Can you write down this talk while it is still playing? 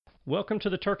Welcome to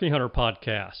the Turkey Hunter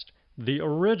Podcast, the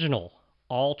original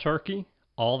all-turkey,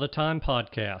 all-the-time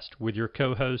podcast with your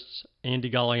co-hosts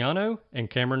Andy Galliano and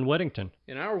Cameron Weddington.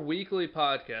 In our weekly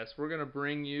podcast, we're going to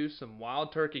bring you some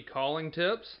wild turkey calling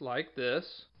tips like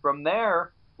this. From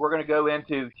there, we're going to go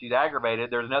into, she's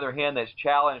aggravated, there's another hen that's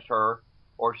challenged her,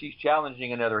 or she's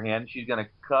challenging another hen, she's going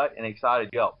to cut an excited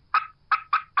yelp.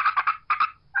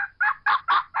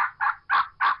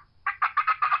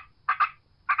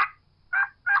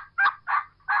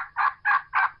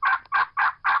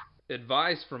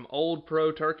 Advice from old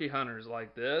pro turkey hunters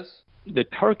like this. The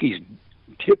turkeys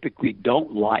typically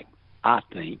don't like, I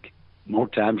think, more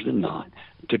times than not,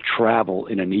 to travel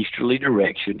in an easterly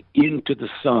direction into the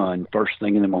sun first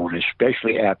thing in the morning,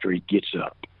 especially after he gets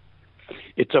up.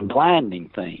 It's a blinding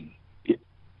thing.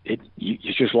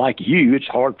 It's just like you. It's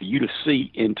hard for you to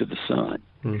see into the sun.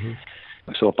 Mm-hmm.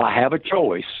 So if I have a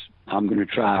choice, I'm going to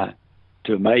try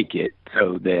to make it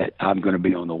so that I'm going to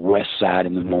be on the west side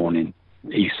in the morning,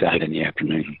 east side in the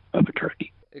afternoon of a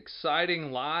turkey.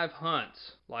 Exciting live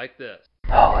hunts like this.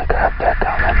 Holy crap, they're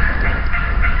coming.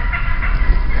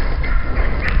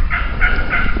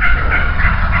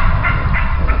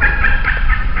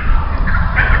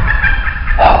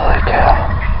 Holy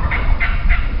cow.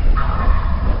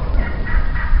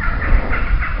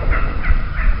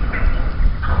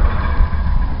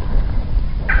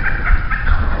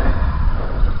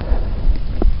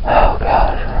 Oh,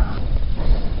 God.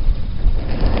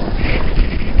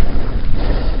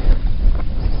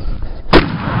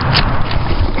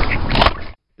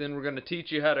 Then we're going to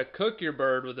teach you how to cook your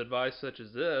bird with advice such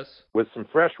as this. With some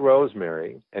fresh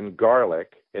rosemary and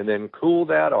garlic, and then cool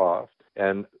that off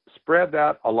and spread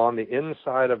that along the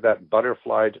inside of that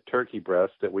butterflied turkey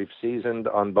breast that we've seasoned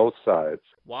on both sides.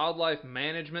 Wildlife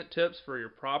management tips for your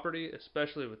property,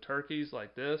 especially with turkeys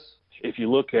like this. If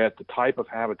you look at the type of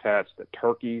habitats that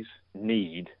turkeys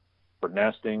need for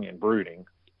nesting and brooding,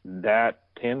 that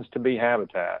tends to be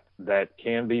habitat that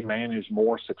can be managed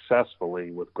more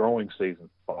successfully with growing season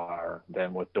fire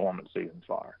than with dormant season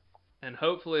fire. And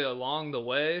hopefully along the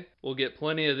way, we'll get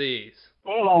plenty of these.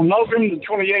 Well, on November the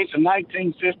 28th of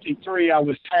 1953, I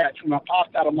was hatched. When I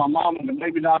popped out of my mom and the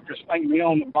baby doctor spanked me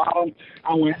on the bottom,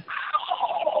 I went,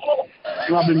 ow!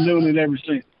 And I've been doing it ever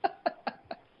since.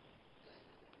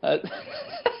 I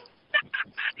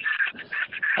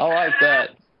like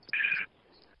that.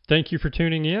 Thank you for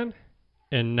tuning in.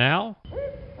 And now,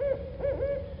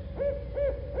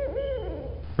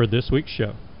 for this week's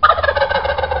show.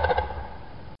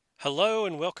 Hello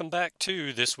and welcome back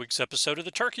to this week's episode of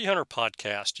the Turkey Hunter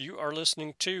Podcast. You are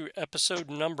listening to episode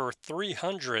number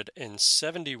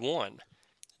 371,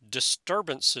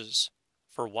 Disturbances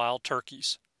for Wild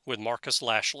Turkeys with Marcus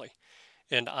Lashley.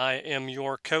 And I am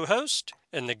your co-host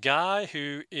and the guy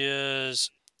who is,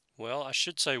 well, I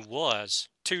should say was,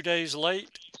 2 days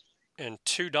late and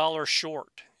 $2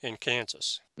 short in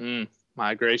Kansas.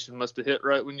 Migration must have hit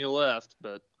right when you left,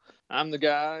 but I'm the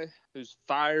guy who's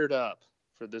fired up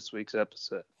for this week's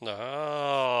episode.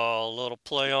 Oh, a little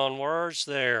play on words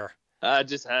there. I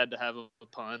just had to have a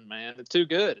pun, man. It's too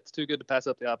good. It's too good to pass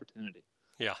up the opportunity.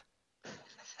 Yeah.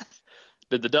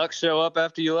 Did the ducks show up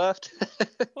after you left?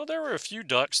 Well, there were a few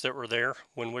ducks that were there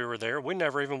when we were there. We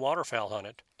never even waterfowl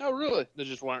hunted. Oh, really? They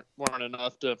just weren't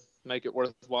enough to make it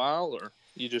worthwhile, or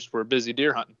you just were busy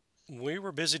deer hunting? We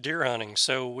were busy deer hunting,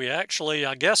 so we actually,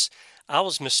 I guess I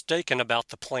was mistaken about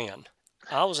the plan.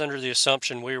 I was under the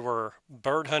assumption we were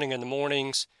bird hunting in the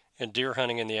mornings and deer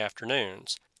hunting in the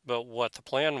afternoons. But what the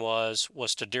plan was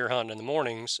to deer hunt in the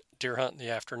mornings, deer hunt in the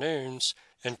afternoons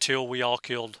until we all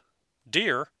killed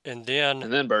deer and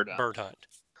then bird hunt.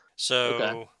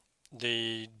 So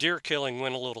the deer killing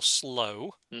went a little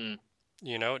slow.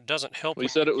 You know, it doesn't help. We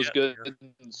said it was good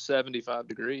in 75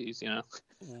 degrees, you know.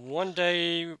 One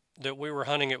day that we were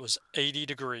hunting, it was 80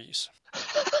 degrees.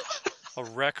 A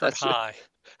record high.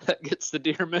 That gets the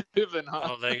deer moving, huh?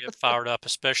 Oh, they get fired up,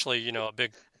 especially, you know, a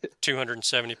big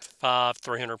 275,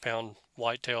 300-pound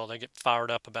whitetail. They get fired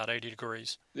up about 80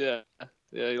 degrees. Yeah.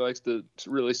 Yeah, he likes to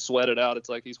really sweat it out. It's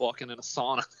like he's walking in a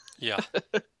sauna. Yeah.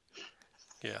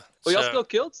 Yeah. Well, y'all still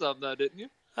killed some, though, didn't you?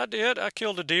 I did. I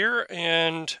killed a deer,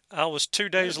 and I was 2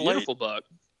 days late. Beautiful buck.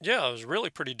 Yeah, it was really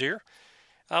pretty deer.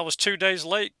 I was 2 days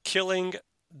late killing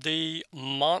the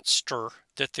monster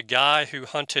that the guy who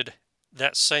hunted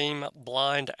that same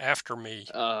blind after me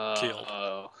killed.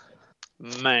 Oh,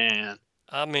 man.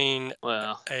 I mean,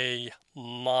 well, a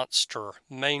monster.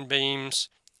 Main beams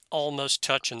almost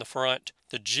touching the front.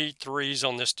 The G3s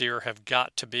on this deer have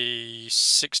got to be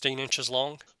 16 inches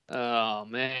long. Oh,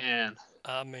 man.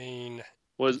 I mean...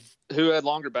 Who had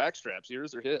longer back straps,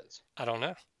 yours or his? I don't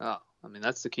know. Oh, I mean,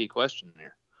 that's the key question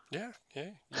here. Yeah,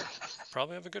 you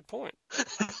probably have a good point.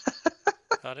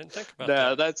 I didn't think about Nah,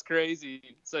 that. that's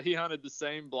crazy. So he hunted the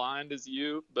same blind as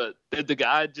you, but did the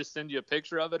guy just send you a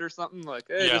picture of it or something? Like,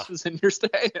 hey, Yeah. this was in your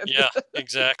stand. Yeah,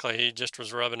 exactly. He just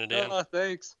was rubbing it in. Oh,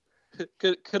 thanks.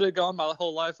 Could have gone my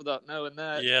whole life without knowing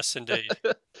that. Yes, indeed.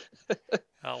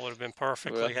 I would have been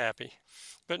perfectly Well, happy.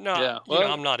 But no, yeah.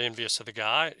 I'm not envious of the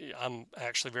guy. I'm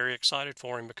actually very excited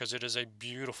for him because it is a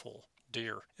beautiful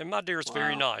deer. And my deer is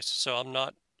very Wow. nice, so I'm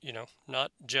not,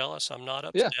 not jealous. I'm not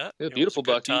Yeah. upset. Yeah. It was a Beautiful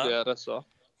good buck you time. got. I saw.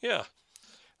 Yeah.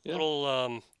 Yeah.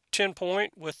 Little 10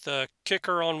 point with the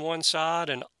kicker on one side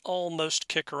and almost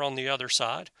kicker on the other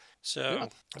side. Yeah. So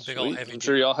a big old Sweet. heavy I'm deer.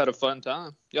 sure y'all had a fun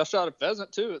time. Y'all shot a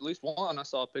pheasant too. At least one I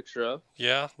saw a picture of.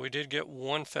 Yeah, we did get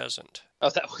one pheasant. Oh,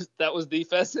 that was the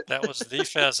pheasant. That was the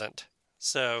pheasant.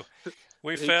 So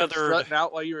we Did he come feathered strutting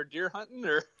out while you were deer hunting,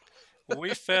 or?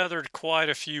 we feathered quite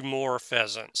a few more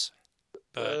pheasants.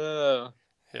 But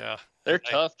yeah, They're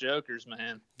they, tough jokers,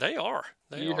 man. they are.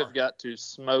 They You are. have got to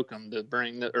smoke them to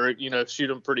bring the, or shoot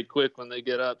them pretty quick when they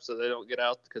get up, so they don't get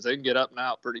out, because they can get up and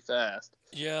out pretty fast.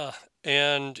 Yeah,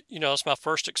 and it's my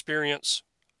first experience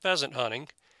pheasant hunting,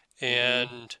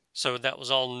 and so that was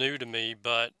all new to me,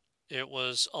 but it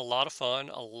was a lot of fun,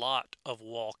 a lot of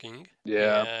walking,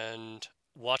 Yeah. and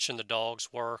watching the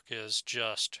dogs work is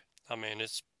just, I mean,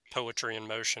 it's poetry in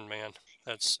motion, man.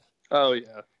 That's Oh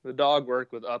yeah, the dog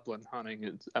work with upland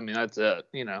hunting. That's it.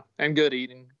 And good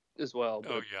eating as well.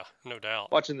 oh But yeah, no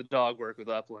doubt. watching the dog work with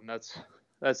upland,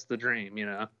 that's the dream.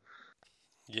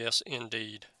 Yes,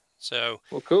 indeed. So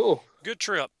Well, cool. good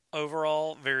trip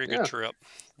overall, very good Yeah. trip.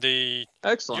 The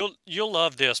Excellent. you'll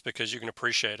love this because you can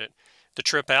appreciate it. The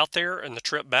trip out there and the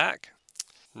trip back,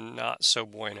 not so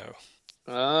bueno.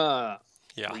 Ah.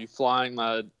 Yeah, Were you flying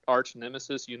my arch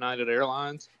nemesis, United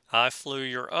Airlines? I flew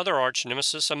your other arch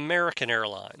nemesis, American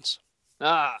Airlines.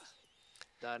 Ah,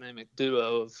 dynamic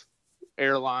duo of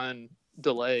airline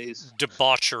delays.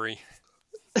 Debauchery.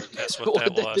 That's what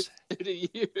that They was. did to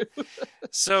you.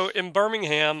 So in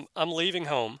Birmingham, I'm leaving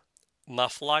home. My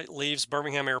flight leaves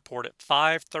Birmingham Airport at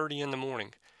 5:30 in the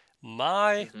morning.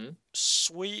 My Mhm.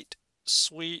 sweet,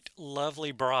 sweet,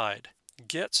 lovely bride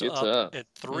gets Gets up up. at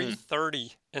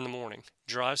 3:30 in the morning,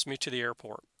 drives me to the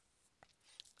airport.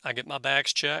 I get my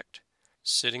bags checked,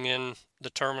 sitting in the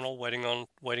terminal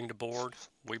waiting to board.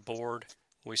 We board,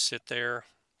 we sit there,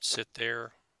 sit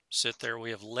there, sit there.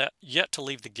 We have yet to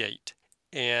leave the gate.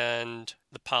 And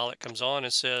the pilot comes on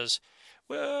and says,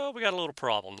 "Well, we got a little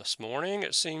problem this morning.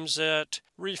 It seems that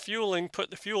refueling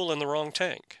put the fuel in the wrong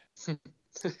tank."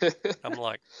 I'm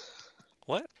like,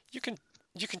 "What? You can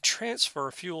transfer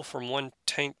fuel from one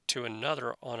tank to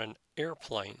another on an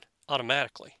airplane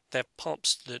automatically. They have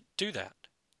pumps that do that."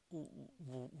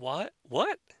 What?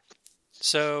 What?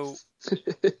 So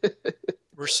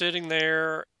we're sitting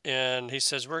there, and he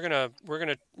says, "We're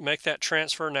gonna make that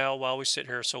transfer now while we sit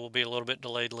here, so we'll be a little bit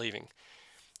delayed leaving."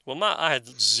 Well, I had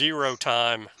zero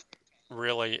time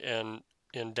really in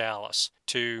Dallas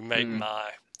to make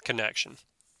my connection,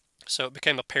 so it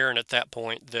became apparent at that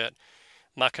point that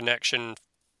my connection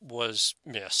was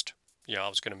missed. Yeah, I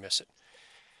was going to miss it.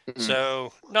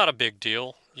 So not a big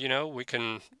deal.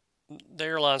 The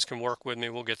airlines can work with me.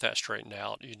 We'll get that straightened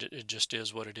out. It just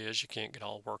is what it is. You can't get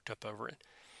all worked up over it.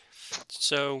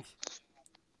 So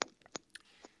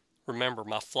remember,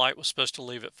 my flight was supposed to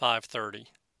leave at 5:30.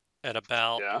 At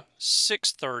about Yeah.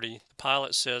 6:30, the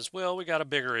pilot says, "Well, we got a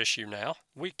bigger issue now.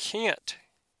 We can't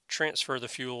transfer the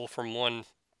fuel from one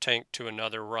tank to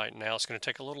another right now. It's going to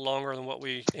take a little longer than what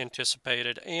we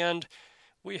anticipated, and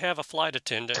we have a flight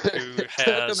attendant who Took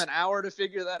has them an hour to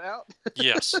figure that out.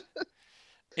 yes,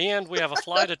 and we have a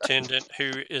flight attendant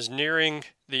who is nearing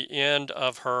the end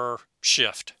of her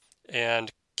shift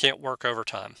and can't work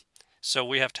overtime. So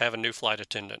we have to have a new flight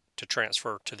attendant to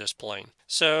transfer to this plane.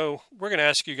 So we're going to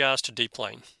ask you guys to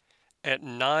deplane." At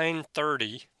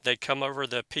 9:30, they come over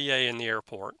the PA in the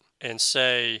airport and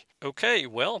say, "Okay,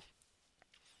 well,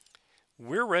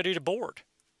 we're ready to board,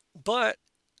 but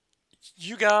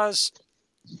you guys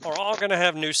are all going to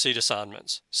have new seat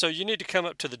assignments. So you need to come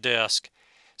up to the desk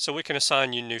so we can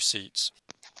assign you new seats."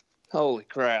 Holy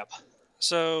crap.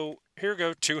 So here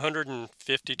go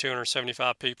 250,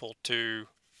 275 people to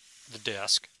the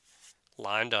desk,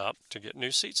 lined up to get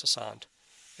new seats assigned.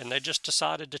 And they just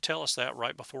decided to tell us that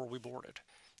right before we boarded.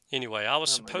 Anyway, I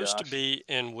was Oh my supposed to gosh. be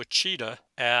in Wichita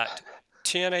at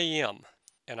 10 a.m.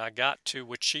 And I got to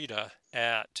Wichita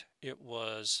it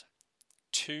was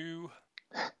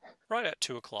right at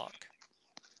 2 o'clock.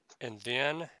 And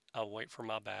then I wait for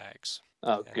my bags.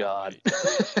 Oh, And I God.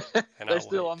 wait. And I They're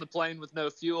still wait. on the plane with no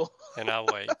fuel. And I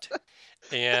wait.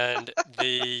 And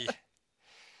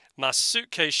my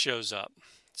suitcase shows up,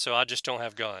 so I just don't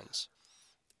have guns.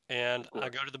 And Of I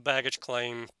course. go to the baggage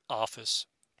claim office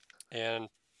and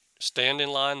stand in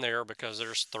line there because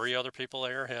there's 3 other people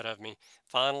there ahead of me.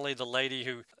 Finally, the lady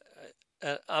who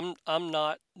I'm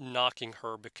not knocking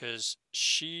her because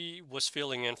she was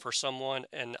filling in for someone,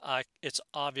 and it's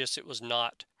obvious it was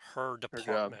not her Her job.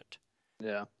 department.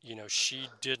 Yeah. You know, she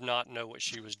did not know what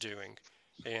she was doing,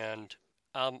 and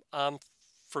I'm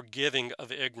forgiving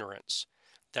of ignorance.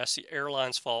 That's the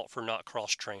airline's fault for not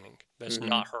cross training. That's Mhm.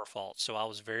 not her fault. So I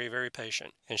was very, very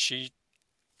patient. And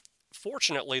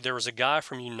fortunately, there was a guy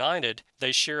from United.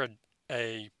 They share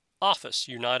a office,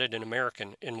 United and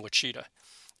American, in Wichita.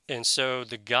 And so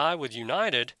the guy with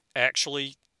United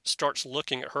actually starts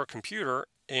looking at her computer,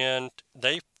 and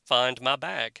they find my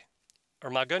bag or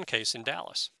my gun case in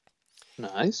Dallas.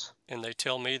 Nice. And they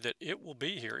tell me that it will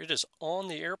be here. It is on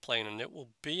the airplane, and it will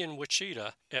be in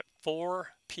Wichita at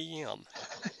 4 p.m.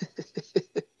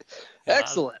 And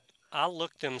Excellent. I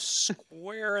looked them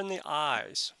square in the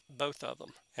eyes, both of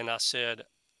them, and I said,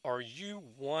 "Are you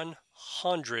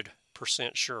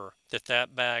 100% sure that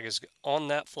that bag is on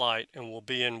that flight and will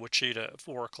be in Wichita at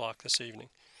 4 o'clock this evening?"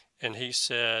 And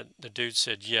the dude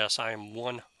said, "Yes, I am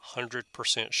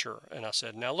 100% sure." And I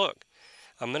said, "Now look,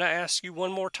 I'm going to ask you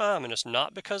one more time, and it's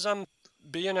not because I'm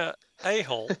being a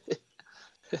a-hole,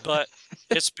 but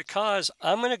it's because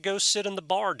I'm going to go sit in the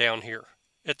bar down here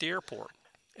at the airport,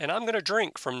 and I'm going to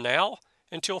drink from now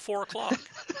until 4 o'clock.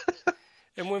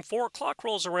 And when 4 o'clock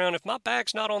rolls around, if my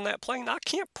bag's not on that plane, I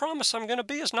can't promise I'm going to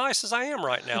be as nice as I am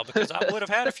right now because I would have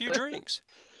had a few drinks."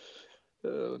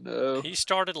 Oh no. He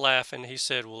started laughing. He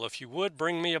said, "Well, if you would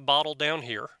bring me a bottle down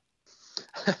here,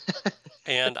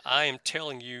 and I am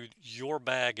telling you, your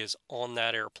bag is on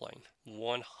that airplane,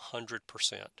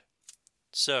 100%.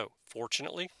 So,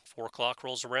 fortunately, 4 o'clock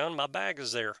rolls around, my bag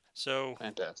is there. So,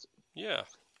 Fantastic. yeah.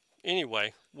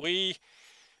 Anyway, we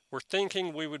were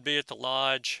thinking we would be at the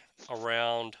lodge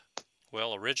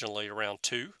originally around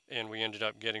 2, and we ended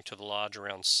up getting to the lodge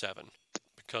around 7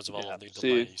 because of all Yeah. of the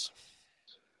See, delays.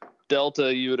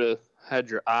 Delta, you would have had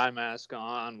your eye mask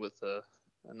on with a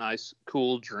nice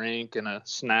cool drink and a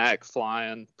snack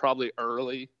flying probably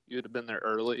early. You would have been there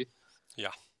early.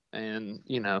 Yeah. And,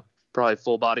 probably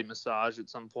full body massage at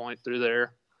some point through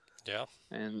there. Yeah.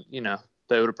 And,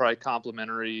 they would have probably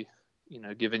complimentary,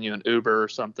 given you an Uber or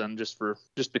something just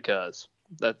because.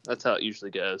 That's how it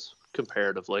usually goes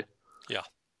comparatively. Yeah.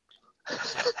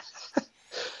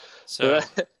 So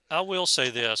I will say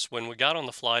this, when we got on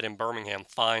the flight in Birmingham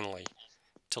finally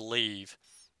to leave,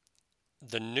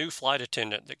 the new flight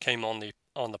attendant that came on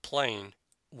the plane,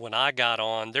 when I got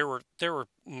on, there were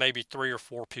maybe 3 or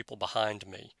 4 people behind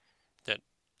me that,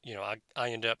 I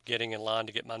ended up getting in line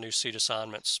to get my new seat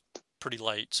assignments pretty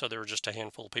late, so there were just a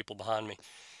handful of people behind me.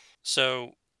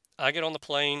 So I get on the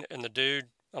plane, and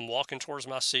I'm walking towards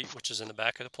my seat, which is in the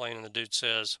back of the plane, and the dude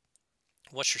says,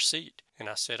 "What's your seat?" And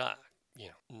I said,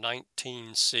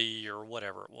 19C or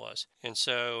whatever it was. And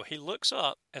so he looks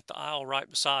up at the aisle right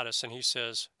beside us, and he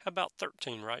says, "How about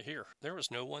 13 right here?" There was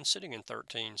no one sitting in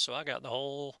 13, so I got the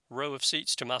whole row of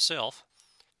seats to myself.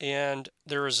 And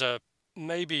there was a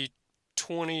maybe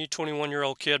 20,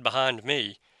 21-year-old kid behind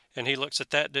me, and he looks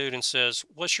at that dude and says,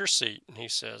 "What's your seat?" And he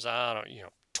says, "I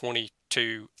don't,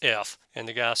 22F." And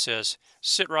the guy says,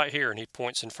 "Sit right here." And he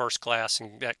points in first class,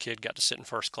 and that kid got to sit in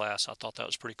first class. I thought that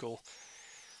was pretty cool.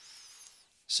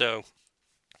 So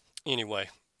anyway,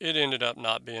 it ended up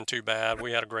not being too bad.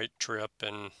 We had a great trip,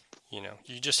 and,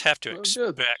 you just have to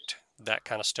expect that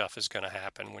kind of stuff is going to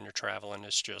happen when you're traveling.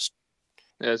 It's just,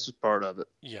 yeah, it's just part of it.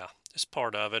 yeah, it's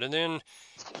part of it. And then,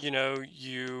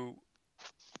 you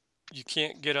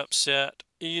can't get upset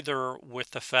either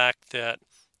with the fact that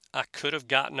I could have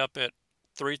gotten up at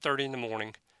 3:30 in the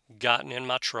morning, gotten in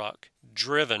my truck,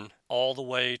 driven all the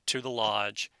way to the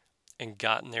lodge, and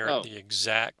gotten there at the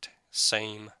exact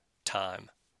same time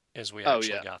as we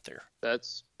actually got there.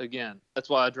 That's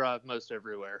why I drive most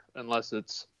everywhere, unless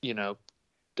it's,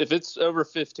 if it's over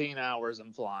 15 hours,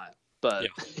 I'm flying. But yeah.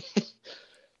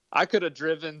 I could have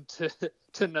driven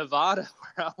to Nevada,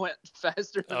 where I went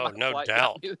faster than my no flight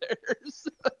doubt. got me there.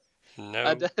 So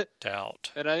no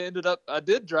doubt. And I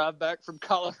did drive back from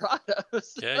Colorado.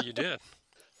 So. Yeah, you did.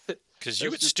 Because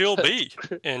you would still be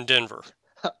in Denver.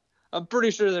 I'm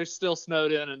pretty sure they're still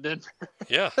snowed in Denver.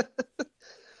 Yeah.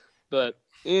 But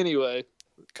anyway,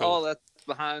 cool. All that's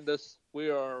behind us. We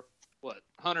are,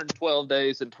 112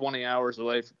 days and 20 hours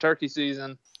away from turkey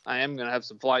season. I am going to have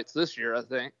some flights this year, I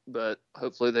think, but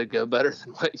hopefully they go better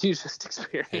than what you just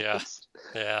experienced.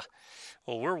 Yeah.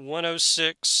 Well, we're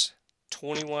 106,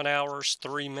 21 hours,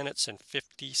 3 minutes, and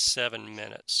 57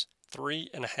 minutes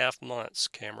 3.5 months,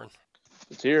 Cameron.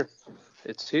 It's here.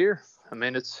 It's here. I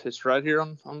mean, it's right here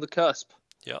on the cusp.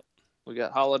 Yep. We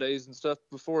got holidays and stuff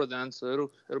before then, so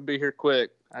it'll be here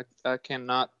quick. I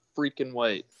cannot freaking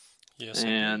wait. Yes,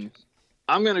 and indeed.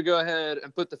 I'm going to go ahead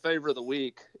and put the favor of the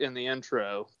week in the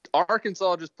intro.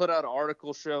 Arkansas just put out an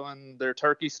article showing their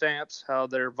turkey stamps, how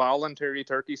their voluntary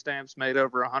turkey stamps made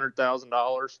over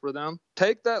 $100,000 for them.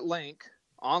 Take that link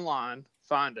online,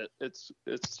 find it.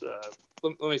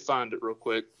 Let me find it real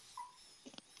quick.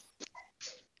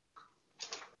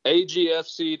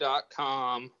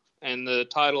 agfc.com, and the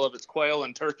title of it's Quail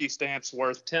and Turkey Stamps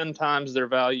Worth 10 times their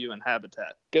value in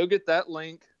habitat. Go get that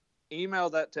link. Email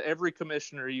that to every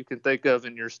commissioner you can think of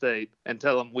in your state and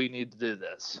tell them we need to do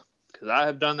this. Because I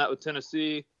have done that with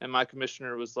Tennessee, and my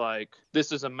commissioner was like,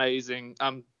 this is amazing.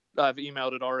 I've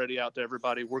emailed it already out to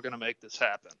everybody. We're going to make this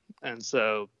happen. And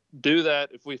so do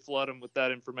that. If we flood them with that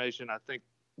information, I think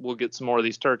we'll get some more of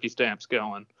these turkey stamps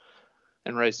going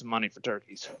and raise some money for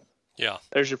turkeys. Yeah.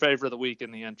 There's your favorite of the week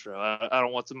in the intro. I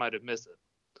don't want somebody to miss it.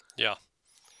 Yeah.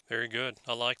 Very good.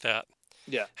 I like that.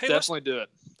 Yeah, hey, definitely do it.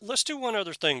 Let's do one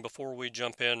other thing before we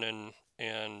jump in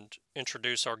and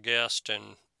introduce our guest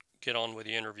and get on with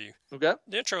the interview. Okay.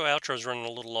 The outro is running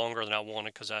a little longer than I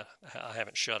wanted because I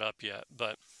haven't shut up yet,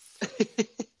 but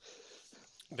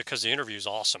because the interview is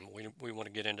awesome. We want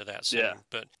to get into that soon. Yeah.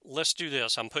 But let's do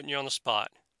this. I'm putting you on the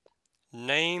spot.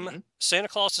 Name, Santa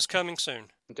Claus is coming soon.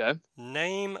 Okay.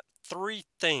 Name 3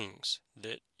 things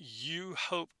that you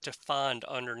hope to find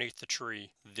underneath the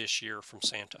tree this year from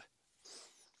Santa.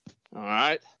 All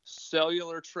right.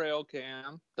 Cellular trail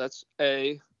cam. That's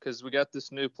A, because we got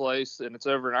this new place and it's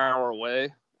over an hour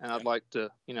away. And I'd like to,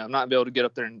 not be able to get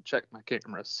up there and check my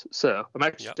cameras. So I'm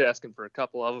actually asking for a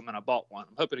couple of them, and I bought one.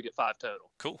 I'm hoping to get 5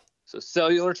 total. Cool. So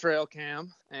cellular trail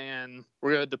cam, and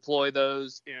we're going to deploy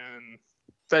those in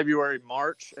February,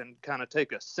 March, and kind of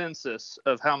take a census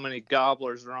of how many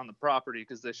gobblers are on the property,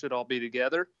 because they should all be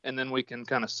together. And then we can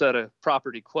kind of set a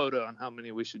property quota on how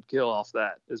many we should kill off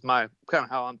that, is my kind of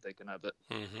how I'm thinking of it.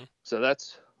 Mm-hmm. So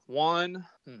that's one.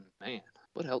 Man,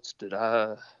 what else did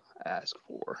I ask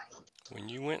for? When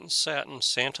you went and sat in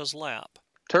Santa's lap.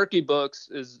 Turkey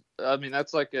books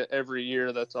that's like every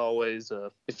year. That's always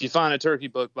if you find a turkey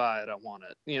book, buy it. I want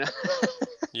it.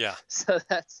 Yeah. So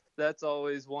that's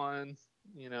always one.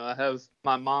 I have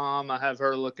my mom. I have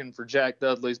her looking for Jack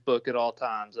Dudley's book at all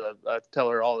times. I tell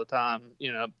her all the time.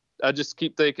 I just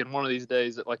keep thinking one of these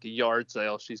days at like a yard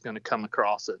sale, she's going to come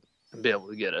across it and be able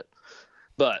to get it.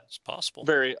 But it's possible.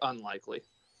 Very unlikely.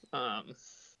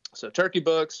 So turkey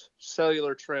books,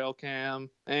 cellular trail cam,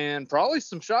 and probably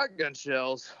some shotgun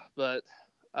shells, but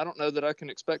I don't know that I can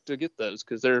expect to get those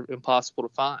because they're impossible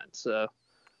to find. So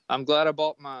I'm glad I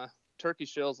bought my turkey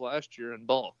shells last year in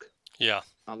bulk. Yeah.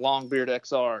 My Longbeard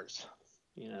XRs.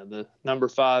 The number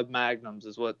 5 Magnums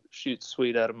is what shoots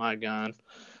sweet out of my gun.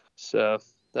 So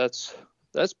that's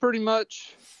pretty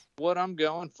much what I'm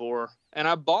going for. And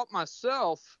I bought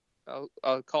myself,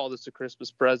 I'll call this a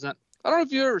Christmas present. I don't know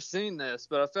if you've ever seen this,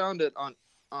 but I found it on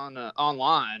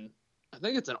online. I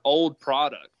think it's an old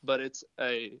product, but it's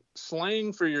a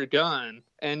sling for your gun.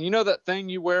 And you know that thing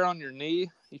you wear on your knee?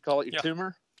 You call it your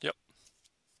tumor? Yep.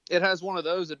 It has one of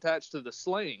those attached to the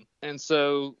sling. And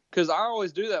so, because I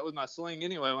always do that with my sling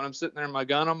anyway, when I'm sitting there with my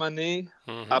gun on my knee,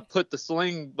 I put the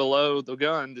sling below the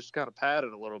gun, just kind of pat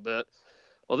it a little bit.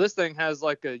 Well, this thing has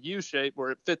like a U shape where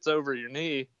it fits over your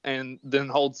knee and then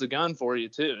holds the gun for you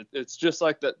too. It's just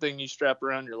like that thing you strap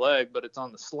around your leg, but it's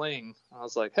on the sling. I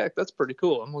was like, heck, that's pretty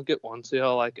cool. I'm gonna get one, see how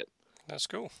I like it. That's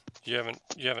cool. You haven't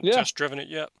test driven it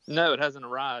yet? No, it hasn't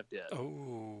arrived yet.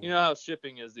 Oh. You know how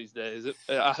shipping is these days.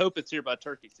 I hope it's here by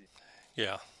turkey season.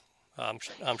 Yeah,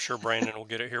 I'm sure Brandon will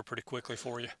get it here pretty quickly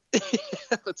for you.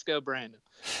 Let's go, Brandon.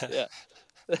 Yeah,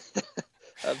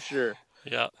 I'm sure.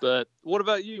 Yeah. But what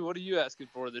about you? What are you asking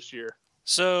for this year?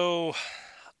 So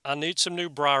I need some new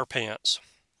briar pants.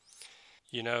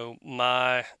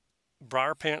 My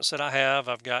briar pants that I have,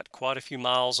 I've got quite a few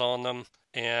miles on them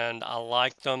and I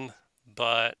like them,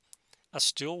 but I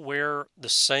still wear the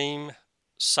same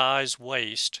size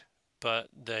waist, but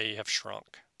they have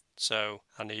shrunk. So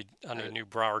I need new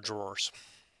briar drawers.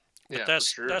 But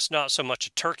that's not so much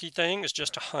a turkey thing, it's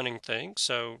just a hunting thing,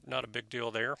 so not a big deal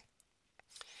there.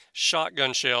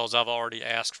 Shotgun shells, I've already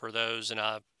asked for those, and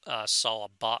I saw a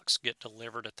box get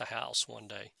delivered at the house one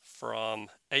day from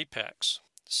Apex.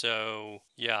 So,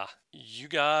 yeah, you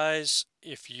guys,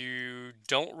 if you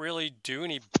don't really do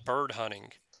any bird hunting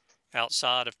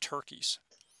outside of turkeys,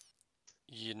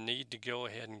 you need to go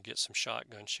ahead and get some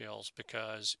shotgun shells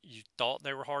because you thought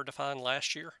they were hard to find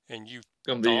last year, and you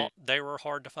thought they were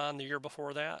hard to find the year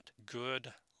before that.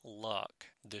 Good luck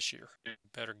this year. You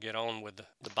better get on with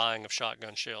the buying of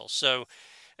shotgun shells. So,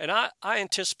 and I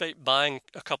anticipate buying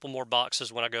a couple more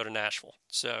boxes when I go to Nashville.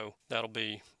 So that'll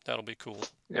be cool.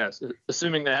 Yes,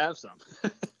 assuming they have some.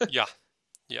 Yeah,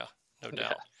 no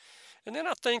doubt. And then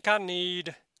I think I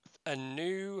need a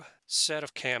new set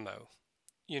of camo.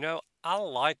 I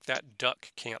like that duck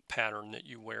camp pattern that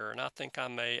you wear, and I think I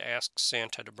may ask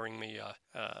Santa to bring me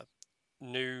a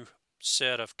new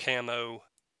set of camo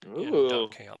in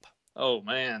duck camp. Oh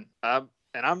man,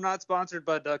 I'm not sponsored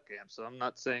by Duck Camp, so I'm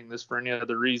not saying this for any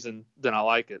other reason than I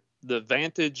like it. The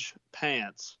Vantage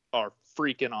pants are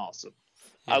freaking awesome.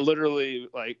 I literally,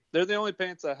 they're the only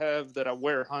pants I have that I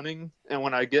wear hunting, and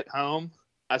when I get home,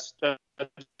 I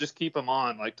just keep them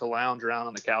on, to lounge around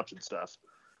on the couch and stuff.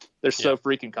 They're so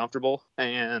freaking comfortable,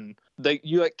 and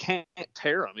you can't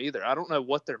tear them either. I don't know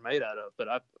what they're made out of,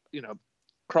 but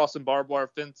crossing barbed wire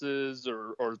fences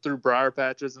or through briar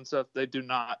patches and stuff, they do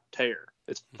not tear.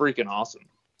 It's freaking awesome.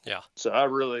 Yeah. So I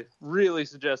really, really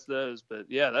suggest those. But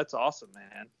yeah, that's awesome,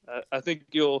 man. I think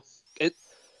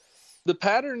the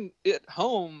pattern at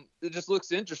home, it just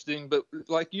looks interesting. But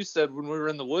like you said, when we were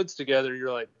in the woods together,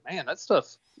 you're like, man, that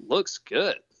stuff looks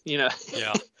good. Yeah.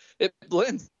 It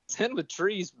blends in with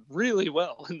trees really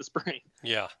well in the spring.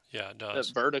 Yeah, it does.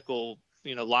 That vertical,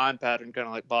 line pattern, kind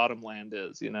of like bottomland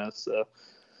is, so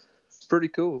it's pretty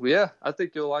cool. But yeah, I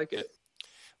think you'll like it.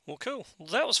 Well, cool. Well,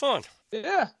 that was fun.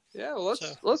 Yeah. Well,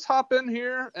 let's hop in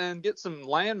here and get some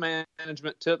land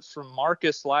management tips from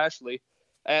Marcus Lashley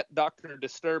at Dr.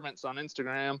 Disturbance on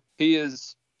Instagram. He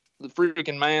is the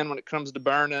freaking man when it comes to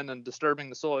burning and disturbing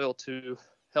the soil to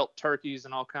help turkeys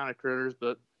and all kind of critters,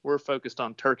 but we're focused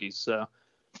on turkeys. So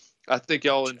I think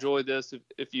y'all enjoy this.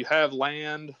 If you have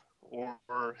land or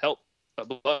help a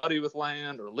buddy with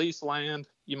land or lease land,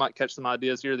 you might catch some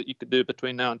ideas here that you could do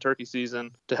between now and turkey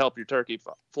season to help your turkey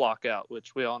flock out,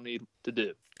 which we all need to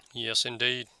do. Yes,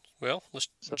 indeed. Well, let's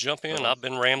jump in. I've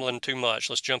been rambling too much.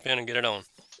 Let's jump in and get it on.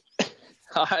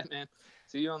 All right, man.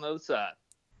 See you on the other side.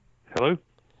 Hello?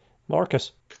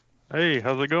 Marcus. Hey,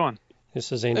 how's it going?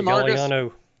 This is Andy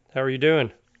Galliano. How are you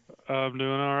doing? I'm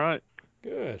doing all right.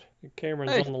 Good.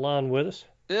 Cameron's on the line with us.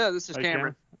 Yeah, this is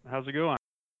Cameron. How's it going?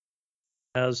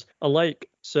 Has a lake,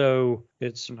 so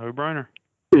it's no-brainer.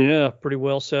 Yeah, pretty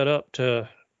well set up to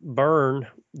burn.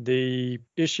 The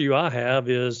issue I have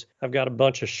is I've got a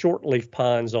bunch of short-leaf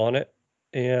pines on it,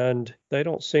 and they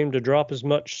don't seem to drop as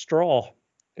much straw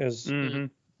as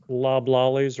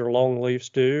loblollies or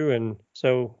longleafs do, and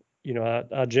so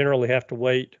I generally have to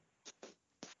wait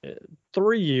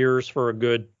 3 years for a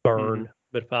good burn.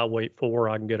 But if I wait 4,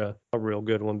 I can get a real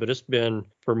good one. But it's been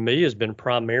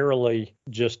primarily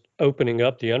just opening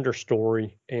up the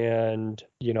understory. And,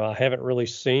 I haven't really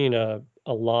seen a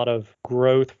lot of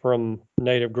growth from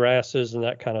native grasses and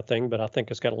that kind of thing. But I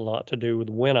think it's got a lot to do with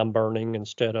when I'm burning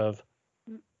instead of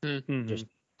just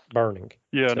burning.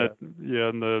 Yeah, so,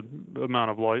 and the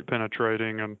amount of light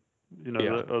penetrating and,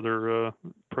 the other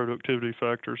productivity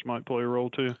factors might play a role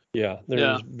too. Yeah,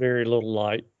 there's very little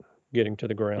light getting to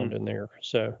the ground in there.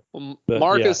 So,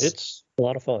 Marcus, it's a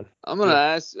lot of fun. I'm going to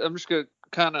ask, I'm just going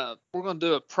to we're going to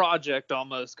do a project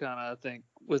almost kind of, I think,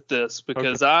 with this,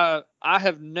 because I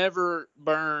have never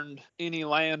burned any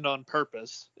land on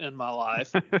purpose in my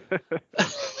life.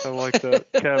 I like that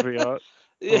caveat.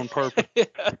 On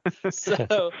purpose.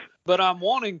 But I'm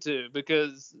wanting to,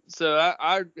 because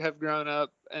I have grown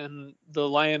up, and the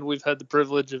land we've had the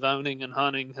privilege of owning and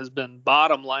hunting has been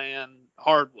bottomland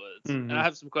hardwoods. And I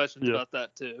have some questions about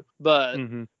that too. But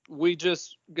we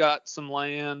just got some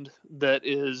land that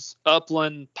is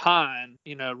upland pine,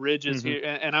 ridges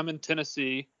here, and I'm in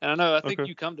Tennessee. And I think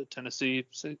you come to Tennessee.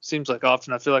 Seems like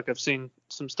often. I feel like I've seen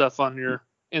some stuff on your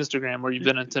Instagram where you've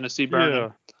been in Tennessee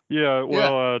burning. Yeah.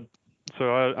 Well,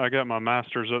 so I got my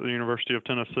master's at the University of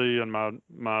Tennessee, and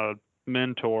my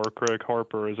mentor, Craig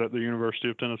Harper, is at the University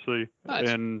of Tennessee. Nice.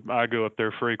 And I go up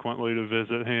there frequently to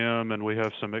visit him, and we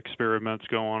have some experiments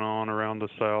going on around the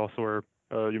South where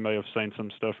you may have seen some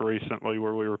stuff recently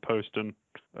where we were posting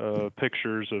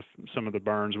pictures of some of the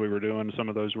burns we were doing. Some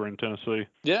of those were in Tennessee.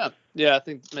 Yeah, I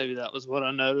think maybe that was what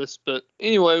I noticed. But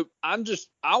anyway, I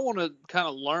want to kind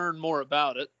of learn more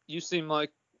about it. You seem like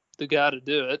the guy to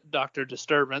do it, Dr.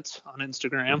 Disturbance on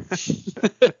Instagram.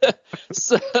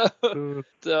 so I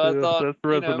thought that's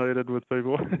resonated with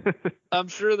people. I'm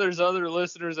sure there's other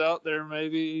listeners out there.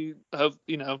 Maybe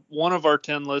one of our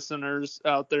 10 listeners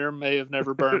out there may have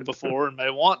never burned before and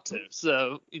may want to.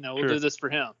 So we'll do this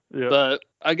for him. Yeah. But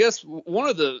I guess one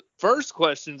of the first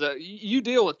questions that you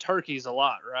deal with turkeys a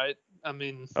lot, right? I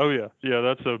mean, Oh yeah,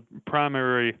 that's a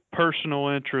primary personal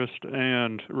interest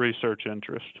and research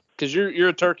interest. because you're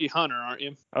a turkey hunter, aren't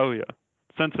you? Oh yeah,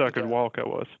 since I could Okay. walk, I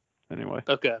was. Anyway.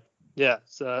 Okay. Yeah.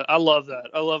 So I love that.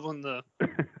 I love when the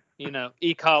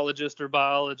ecologist or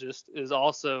biologist is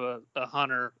also a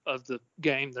hunter of the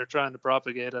game they're trying to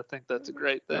propagate. I think that's a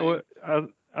great thing.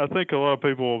 I think a lot of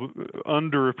people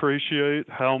underappreciate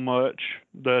how much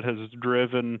that has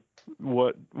driven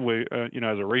what we,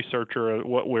 as a researcher,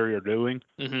 what we're doing.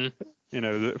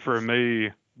 Mm-hmm. For me,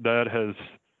 that has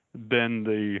been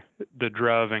the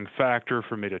driving factor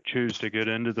for me to choose to get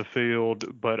into the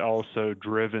field, but also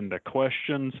driven the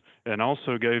questions and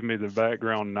also gave me the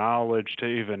background knowledge to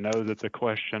even know that the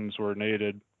questions were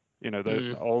needed.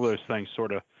 All those things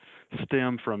sort of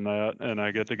stem from that, and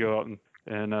I get to go out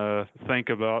and think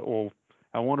about, well,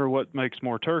 I wonder what makes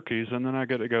more turkeys, and then I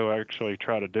get to go actually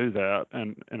try to do that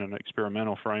and in an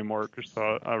experimental framework.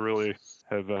 So I really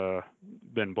have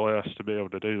been blessed to be able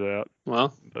to do that.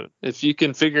 Well, if you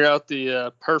can figure out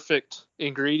the perfect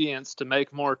ingredients to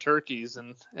make more turkeys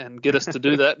and get us to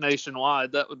do that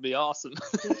nationwide, that would be awesome.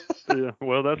 Yeah,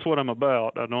 well, that's what I'm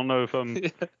about. I don't know if I'm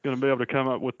going to be able to come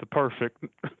up with the perfect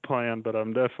plan, but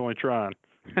I'm definitely trying.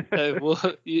 Hey, we'll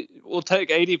take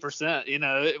 80%.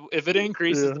 If it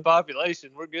increases the population,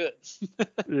 we're good.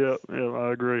 Yeah,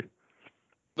 I agree.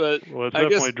 But well, it's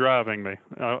definitely driving me.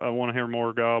 I want to hear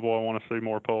more gobble. I want to see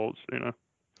more poults.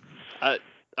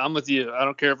 I'm with you. I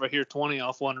don't care if I hear 20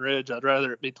 off one ridge. I'd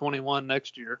rather it be 21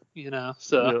 next year.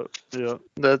 So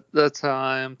that's how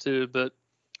I am too. But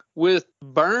with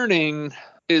burning,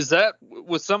 is that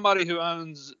with somebody who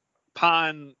owns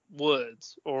pine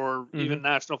woods or even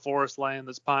national forest land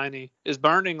that's piney, is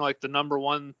burning like the number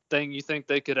one thing you think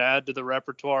they could add to the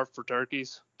repertoire for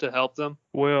turkeys to help them?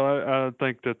 Well, I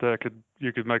think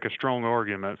you could make a strong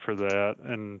argument for that.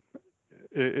 And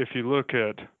if you look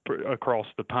at across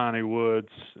the piney woods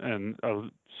and a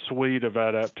suite of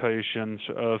adaptations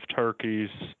of turkeys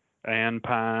and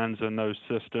pines in those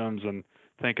systems, and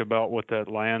think about what that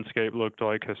landscape looked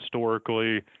like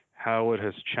historically, how it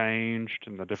has changed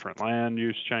and the different land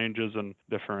use changes and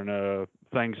different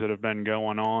things that have been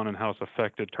going on and how it's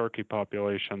affected turkey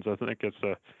populations, I think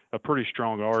it's a pretty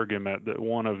strong argument that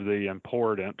one of the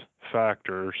important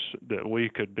factors that we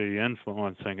could be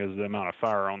influencing is the amount of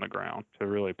fire on the ground to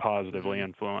really positively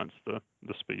influence the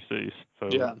species. So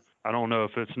I don't know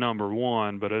if it's number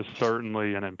one, but it's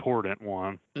certainly an important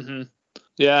one. Mm-hmm.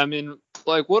 Yeah, I mean,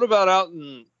 like, what about out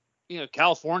in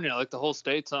California, like the whole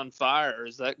state's on fire?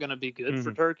 Is that going to be good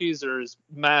for turkeys, or is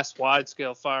mass wide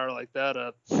scale fire like that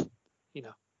a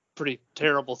pretty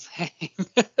terrible thing?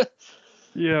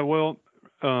 Yeah, well,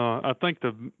 I think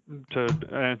to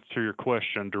answer your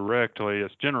question directly,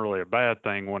 it's generally a bad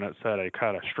thing when it's at a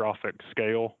catastrophic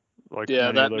scale, like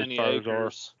many of those fires acres.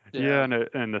 are. Yeah,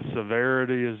 and the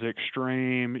severity is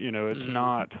extreme. It's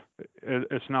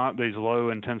not these low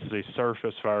intensity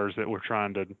surface fires that we're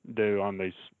trying to do on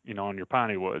these, on your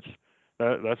piney woods.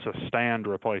 That's a stand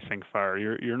replacing fire.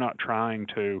 You're not trying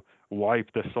to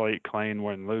wipe the slate clean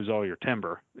and lose all your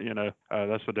timber.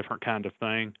 That's a different kind of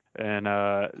thing. And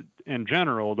in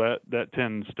general, that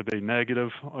tends to be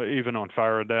negative, even on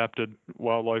fire adapted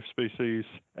wildlife species.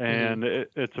 And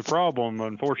it's a problem,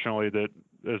 unfortunately, that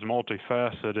is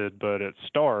multifaceted, but it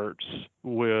starts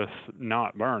with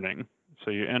not burning. So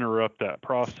you interrupt that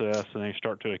process and then you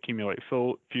start to accumulate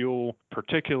fuel,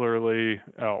 particularly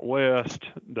out west.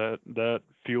 That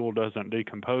fuel doesn't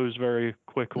decompose very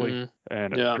quickly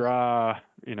and it's dry.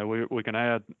 We can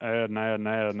add and add and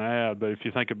add and add, but if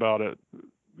you think about it,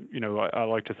 I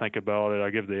like to think about it.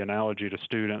 I give the analogy to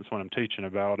students when I'm teaching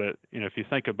about it. If you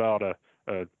think about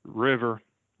a river,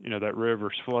 that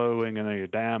river's flowing and then you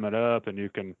dam it up and you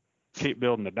can keep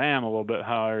building the dam a little bit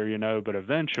higher, but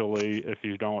eventually if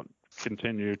you don't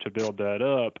continue to build that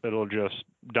up, it'll just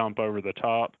dump over the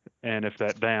top. And if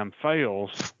that dam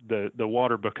fails, the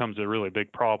water becomes a really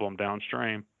big problem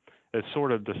downstream. It's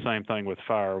sort of the same thing with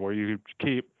fire, where you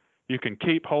can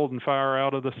keep holding fire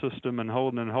out of the system and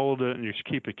hold it, and you just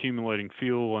keep accumulating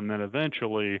fuel, and then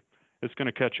eventually it's going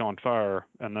to catch on fire,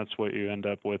 and that's what you end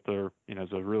up with,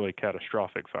 is a really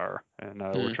catastrophic fire. And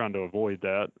we're trying to avoid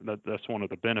that. That's one of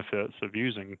the benefits of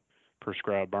using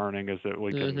prescribed burning, is that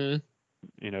we can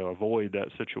avoid that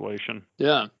situation.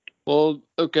 Yeah. Well,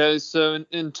 okay. So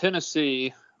in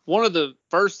Tennessee, one of the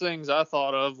first things I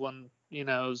thought of when, it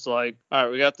was like, all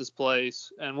right, we got this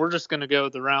place and we're just going to go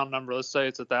with the round number. Let's say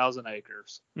it's 1,000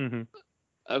 acres. Mm-hmm.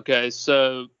 Okay.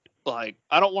 So like,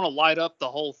 I don't want to light up the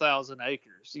whole 1,000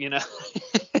 acres,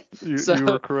 You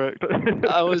were correct.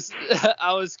 I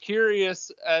was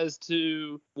curious as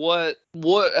to what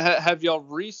have y'all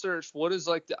researched? What is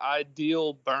like the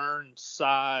ideal burn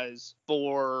size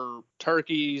for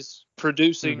turkeys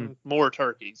producing more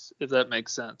turkeys, if that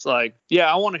makes sense? Like,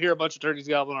 yeah, I want to hear a bunch of turkeys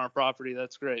gobbling on our property.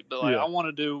 That's great, but like, I want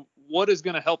to do what is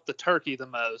going to help the turkey the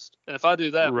most, and if I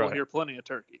do that, we'll hear plenty of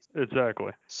turkeys.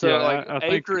 Exactly. So, like,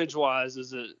 acreage wise,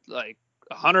 is it like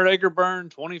 100-acre burn,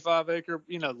 25-acre,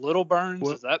 little burns?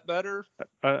 Is that better?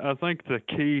 I think the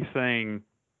key thing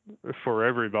for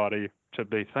everybody to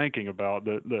be thinking about,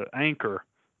 the anchor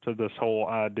to this whole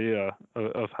idea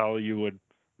of how you would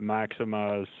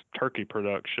maximize turkey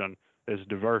production, is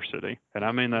diversity. And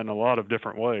I mean that in a lot of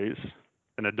different ways,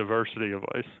 in a diversity of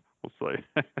ways, we'll say.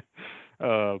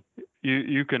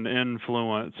 You can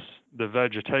influence the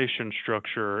vegetation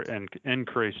structure and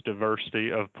increase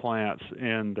diversity of plants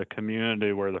in the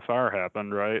community where the fire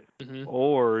happened, right?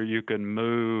 Or you can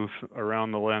move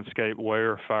around the landscape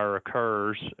where fire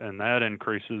occurs, and that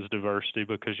increases diversity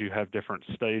because you have different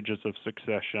stages of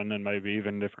succession and maybe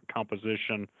even different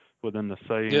composition within the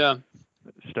same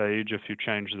stage if you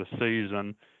change the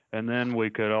season. And then we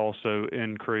could also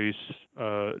increase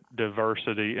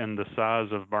diversity in the size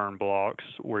of burn blocks,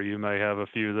 where you may have a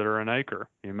few that are an acre.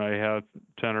 You may have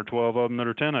 10 or 12 of them that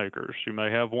are 10 acres. You may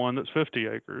have one that's 50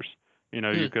 acres.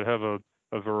 You could have a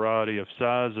variety of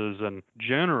sizes. And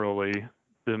generally,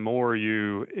 the more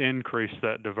you increase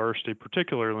that diversity,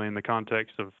 particularly in the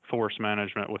context of forest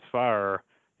management with fire,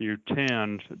 you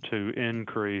tend to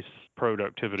increase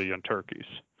productivity in turkeys.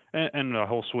 And a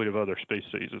whole suite of other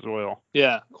species as well.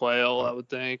 Yeah, quail, I would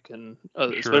think, and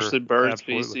especially bird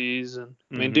species. And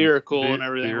I mean, deer are cool and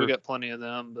everything. We got plenty of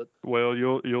them, but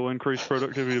you'll increase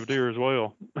productivity of deer as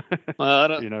well.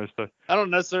 Well, I don't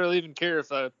necessarily even care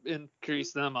if I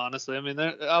increase them. Honestly, I mean,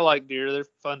 I like deer; they're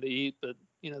fun to eat, but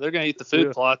they're going to eat the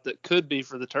food plot that could be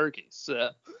for the turkeys. So.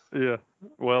 Yeah,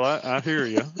 well, I hear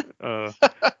you.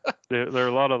 There are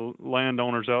a lot of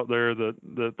landowners out there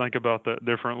that think about that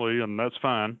differently, and that's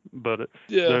fine. But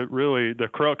the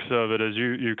crux of it is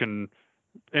you can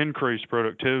increase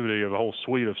productivity of a whole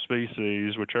suite of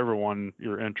species, whichever one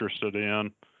you're interested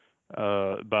in,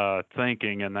 by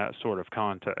thinking in that sort of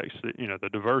context. The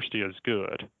diversity is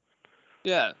good.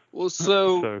 Yeah. Well,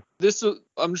 so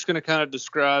I'm just going to kind of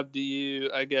describe to you,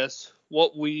 I guess,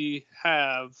 what we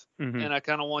have, and I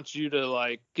kind of want you to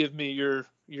like give me your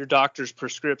doctor's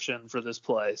prescription for this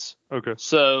place. Okay.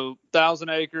 So 1,000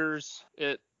 acres.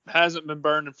 It hasn't been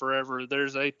burning forever.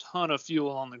 There's a ton of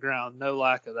fuel on the ground. No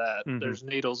lack of that. There's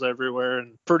needles everywhere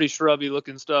and pretty shrubby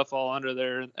looking stuff all under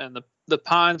there. And the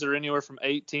pines are anywhere from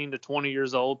 18 to 20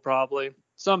 years old, probably.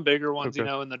 Some bigger ones,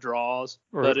 in the draws.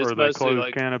 But it's mostly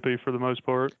closed canopy for the most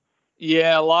part?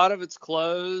 Yeah, a lot of it's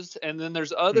closed. And then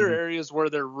there's other areas where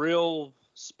they're real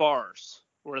sparse,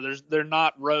 where they're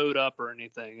not rowed up or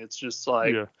anything. It's just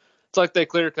like it's like they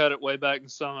clear cut it way back, and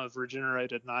some have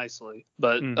regenerated nicely.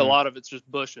 But a lot of it's just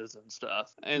bushes and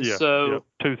stuff. And so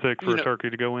too thick for a turkey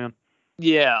to go in.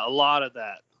 Yeah, a lot of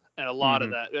that. And a lot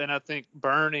of that. And I think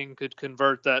burning could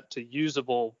convert that to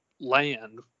usable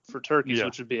land for turkeys,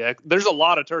 which would be there's a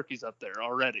lot of turkeys up there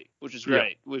already, which is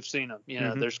great. We've seen them.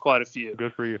 There's quite a few.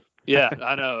 Good for you. Yeah,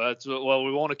 I know. That's we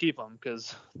want to keep them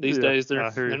because these days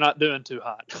they're not doing too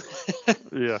hot.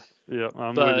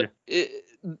 I'm with you.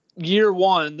 Year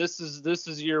one, this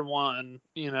is year one.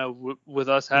 With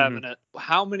us having it,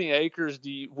 how many acres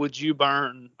would you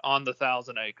burn on the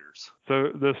 1,000 acres? So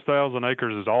this 1,000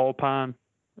 acres is all pine,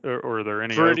 or are there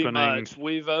any Pretty openings? much.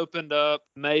 We've opened up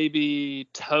maybe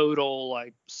total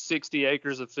like 60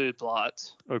 acres of food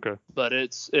plots. Okay. But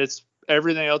it's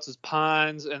everything else is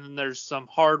pines, and then there's some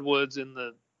hardwoods in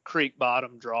the creek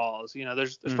bottom draws.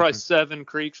 There's probably 7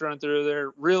 creeks running through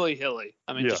there, really hilly.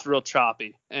 I mean, just real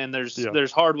choppy. And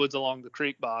there's hardwoods along the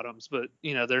creek bottoms, but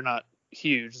they're not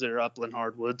huge. They're upland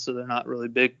hardwoods, so they're not really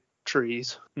big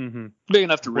trees. Big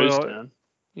enough to roost in.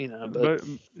 But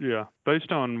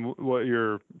based on what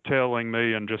you're telling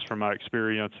me, and just from my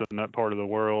experience in that part of the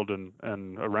world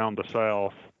and around the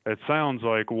South, it sounds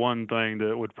like one thing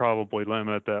that would probably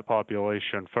limit that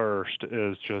population first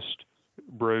is just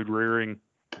brood rearing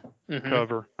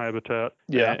cover habitat.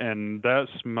 Yeah. And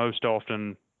that's most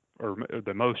often, or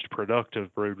the most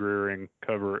productive brood rearing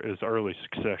cover is early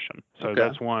succession. So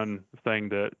that's one thing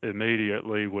that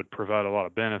immediately would provide a lot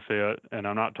of benefit. And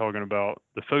I'm not talking about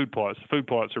the food plots. The food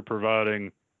plots are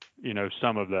providing,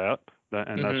 some of that,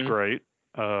 and that's great.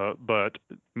 But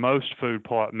most food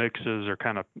plot mixes are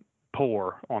kind of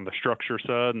poor on the structure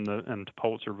side, and the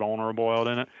poults are vulnerable out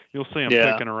in it. You'll see them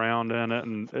picking around in it,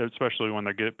 and especially when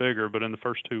they get bigger. But in the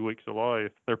first 2 weeks of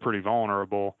life, they're pretty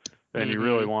vulnerable. and you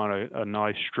really want a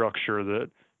nice structure that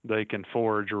they can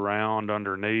forage around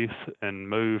underneath and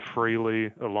move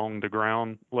freely along the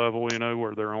ground level,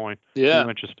 where they're only 2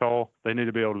 inches tall. They need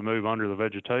to be able to move under the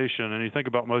vegetation. And you think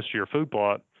about most of your food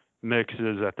plot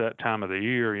mixes at that time of the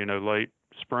year, late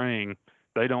spring,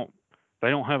 they don't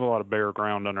have a lot of bare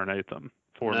ground underneath them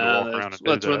for them to walk around and do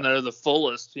that. That's when they're the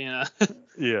fullest,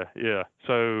 Yeah.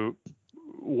 So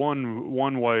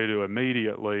one way to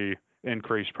immediately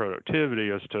increase productivity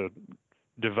is to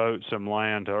devote some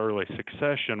land to early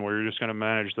succession, where you're just going to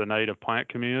manage the native plant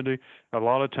community. A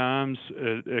lot of times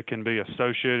it can be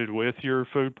associated with your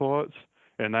food plots,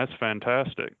 and that's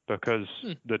fantastic because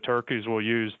the turkeys will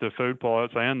use the food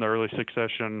plots and the early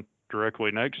succession directly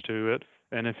next to it.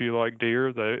 And if you like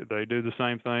deer, they do the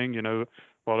same thing. A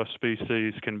lot of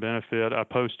species can benefit. I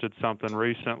posted something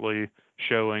recently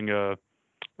showing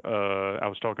I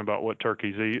was talking about what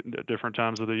turkeys eat at different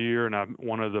times of the year, and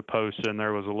one of the posts in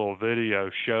there was a little video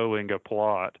showing a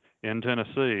plot in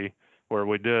Tennessee where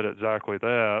we did exactly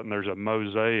that, and there's a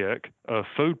mosaic of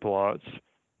food plots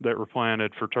that were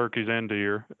planted for turkeys and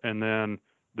deer, and then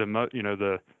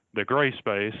the gray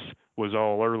space was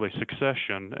all early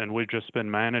succession, and we've just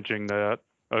been managing that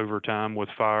over time with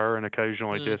fire and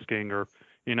occasionally disking, or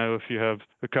if you have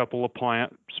a couple of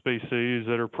plant species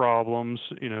that are problems,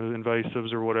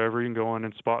 invasives or whatever, you can go in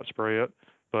and spot spray it.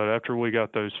 But after we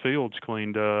got those fields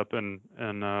cleaned up and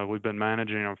we've been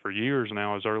managing them for years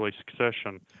now as early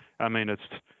succession, I mean, it's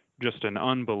just an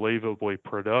unbelievably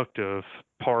productive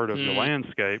part of the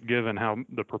landscape, given how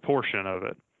the proportion of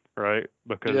it, right?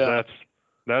 Because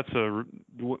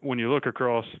when you look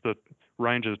across the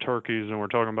range of turkeys and we're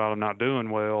talking about them not doing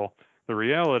well, the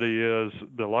reality is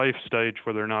the life stage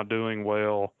where they're not doing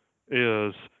well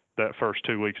is that first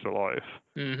 2 weeks of life.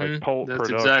 Like poult That's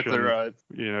production, exactly right.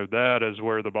 That is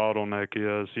where the bottleneck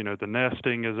is. The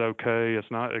nesting is okay.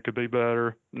 It could be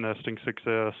better. Nesting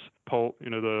success, poult,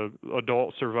 the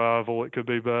adult survival, it could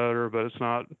be better, but it's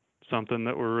not something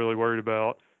that we're really worried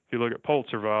about. If you look at poult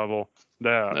survival,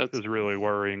 that's really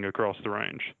worrying across the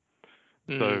range.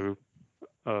 So,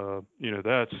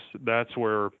 that's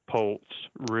where poults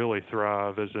really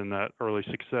thrive, is in that early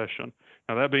succession.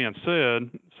 Now, that being said,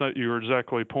 so you're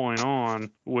exactly point on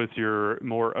with your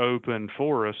more open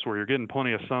forests where you're getting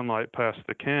plenty of sunlight past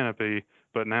the canopy,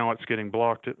 but now it's getting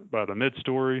blocked by the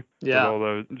mid-story with all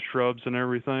the shrubs and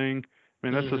everything. I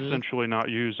mean, that's essentially not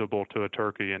usable to a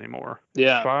turkey anymore.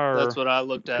 Yeah, fire that's what I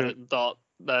looked at it and thought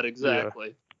that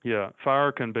exactly. Yeah,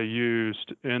 fire can be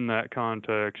used in that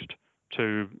context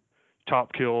to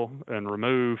top kill and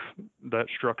remove that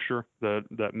structure,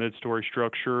 that mid-story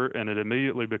structure, and it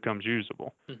immediately becomes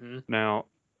usable. Now,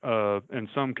 in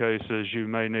some cases, you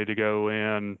may need to go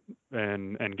in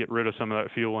and get rid of some of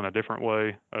that fuel in a different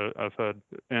way. I've had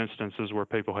instances where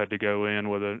people had to go in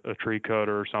with a tree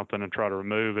cutter or something and try to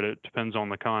remove it. It depends on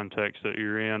the context that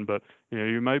you're in, but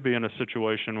you may be in a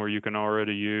situation where you can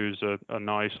already use a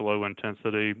nice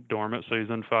low-intensity dormant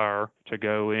season fire to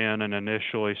go in and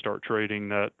initially start treating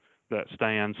that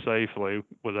stand safely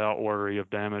without worry of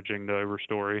damaging the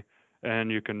overstory,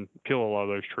 and you can kill a lot of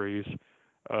those trees.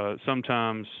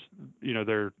 Sometimes,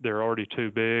 they're already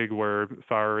too big where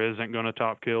fire isn't going to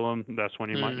top kill them. That's when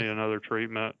you might need another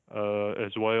treatment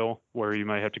as well, where you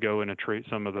may have to go in and treat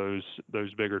some of those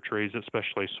bigger trees,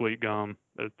 especially sweet gum.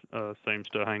 It seems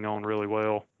to hang on really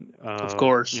well. Of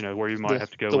course. Where you might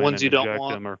have to go the in ones and you don't inject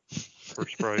want. them or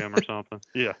spray them or something.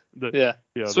 Yeah.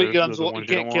 Sweet gum's what you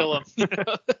can't kill them.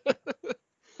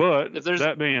 But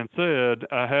that being said,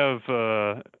 I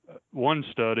have one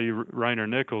study. Rainer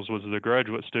Nichols was the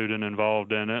graduate student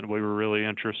involved in it. We were really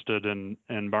interested in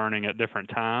burning at different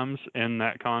times in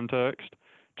that context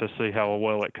to see how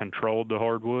well it controlled the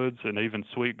hardwoods. And even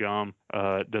sweet gum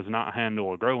does not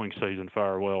handle a growing season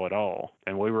fire well at all.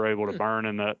 And we were able to burn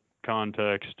in that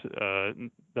context. That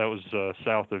was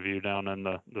south of you down in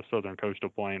the southern coastal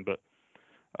plain. But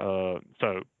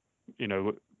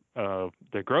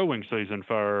the growing season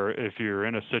fire, if you're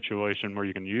in a situation where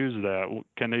you can use that,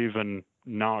 can even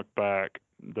knock back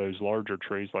those larger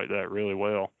trees like that really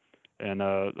well. And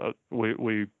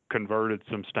we converted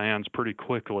some stands pretty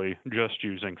quickly just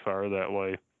using fire that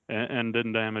way, and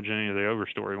didn't damage any of the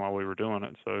overstory while we were doing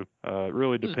it. So it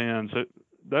really depends.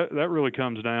 That really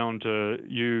comes down to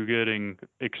you getting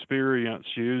experience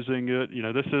using it.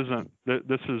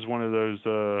 This is one of those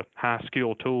high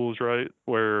skill tools, right?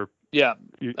 Where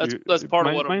that's part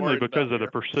of what I'm mainly worried because about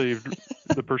of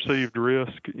the perceived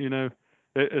risk.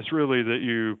 It's really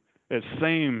that it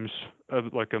seems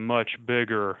like a much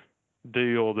bigger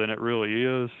deal than it really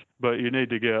is, but you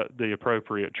need to get the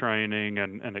appropriate training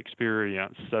and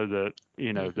experience so that,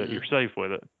 that you're safe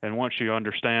with it. And once you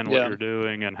understand what you're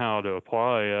doing and how to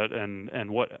apply it and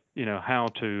what, how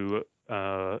to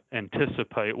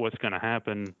anticipate what's going to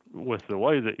happen with the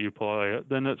way that you apply it,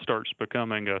 then it starts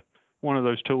becoming one of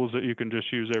those tools that you can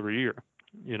just use every year,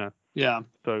 Yeah.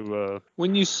 So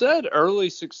when you said early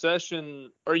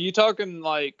succession, are you talking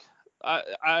like,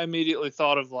 I immediately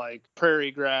thought of like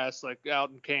prairie grass, like out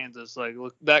in Kansas, like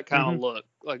look, that kind of look.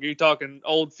 Like, are you talking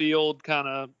old field kind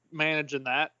of managing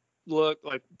that look?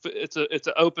 Like it's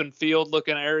an open field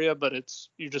looking area, but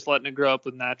you're just letting it grow up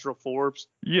with natural forbs.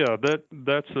 Yeah,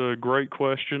 that's a great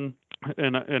question.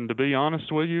 And to be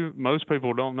honest with you, most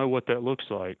people don't know what that looks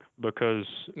like because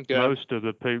most of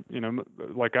the people,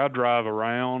 like I drive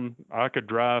around, I could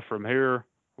drive from here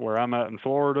where I'm at in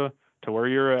Florida to where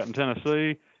you're at in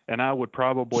Tennessee, and I would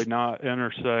probably not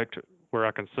intersect where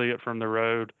I can see it from the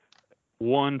road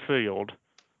one field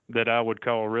that I would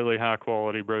call really high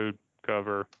quality brood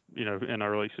cover, in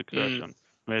early succession.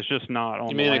 I mean, it's just not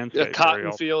on the landscape. You mean a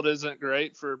cotton field isn't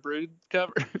great for brood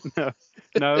cover?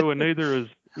 No, and neither is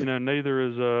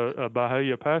a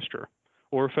Bahia pasture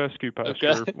or a fescue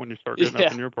pasture when you start getting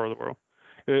up in your part of the world.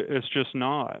 It's just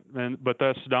not. But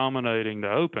that's dominating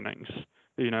the openings,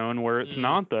 and where it's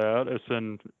not that,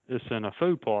 it's in a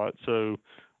food plot. So,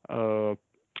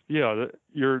 you're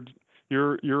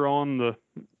on the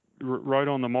right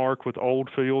on the mark with old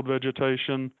field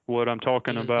vegetation. What I'm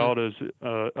talking about is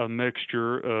a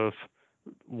mixture of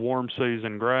warm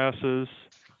season grasses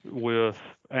with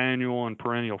annual and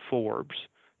perennial forbs.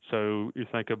 So you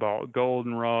think about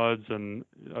goldenrods and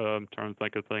I'm trying to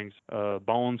think of things,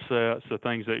 bone sets, the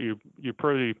things that you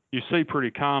see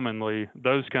pretty commonly.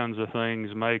 Those kinds of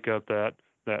things make up that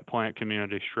plant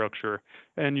community structure,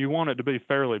 and you want it to be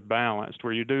fairly balanced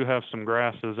where you do have some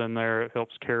grasses in there. It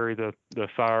helps carry the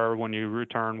fire when you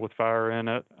return with fire in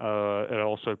it. It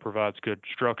also provides good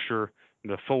structure.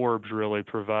 The forbs really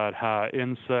provide high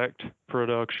insect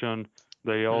production.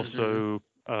 They also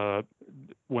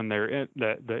when they're in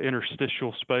the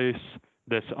interstitial space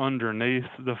that's underneath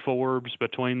the forbs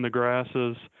between the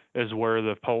grasses is where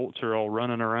the poults are all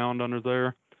running around under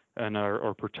there and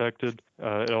are protected.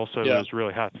 It also is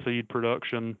really high seed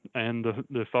production, and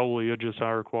the foliage is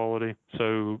higher quality.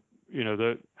 So,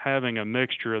 that having a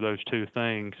mixture of those two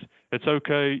things, it's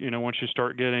okay, once you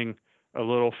start getting a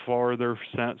little farther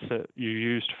since that you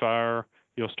used fire,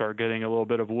 you'll start getting a little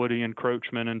bit of woody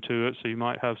encroachment into it. So you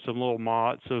might have some little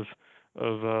mottes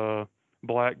of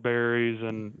blackberries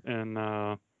and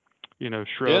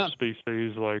shrub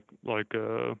species like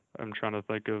I'm trying to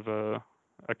think of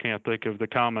I can't think of the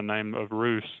common name of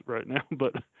roost right now,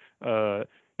 but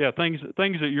things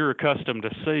that you're accustomed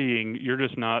to seeing, you're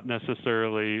just not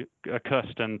necessarily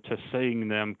accustomed to seeing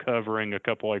them covering a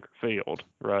couple acre field,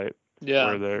 right?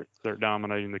 Yeah. Where they're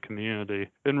dominating the community,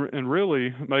 and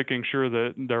really making sure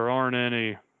that there aren't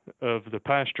any of the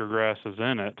pasture grasses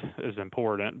in it is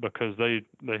important because they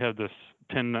have this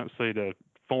tendency to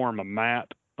form a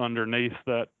mat underneath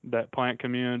that plant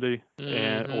community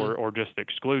or just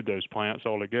exclude those plants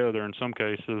altogether in some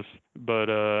cases.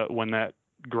 But when that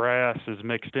grass is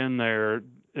mixed in there,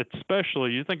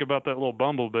 especially you think about that little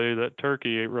bumblebee that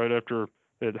turkey ate right after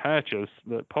it hatches,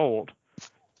 that poult.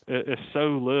 It's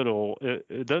so little.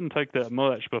 It doesn't take that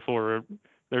much before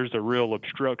there's a real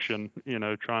obstruction,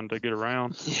 trying to get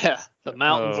around. Yeah, the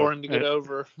mountain for him to get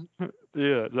over.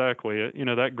 Yeah, exactly.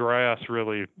 That grass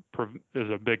really is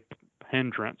a big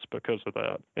hindrance because of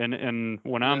that. And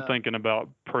when I'm thinking about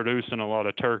producing a lot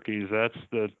of turkeys, that's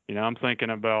I'm thinking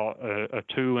about a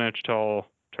 2-inch tall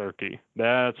turkey.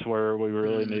 That's where we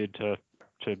really need to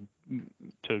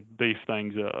beef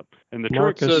things up. And the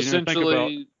trick is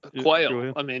essentially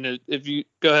quail. I mean, if you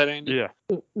go ahead, Andy. Yeah.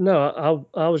 No,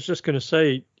 I was just going to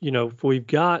say, if we've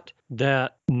got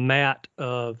that mat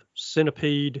of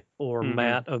centipede or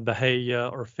mat of Bahia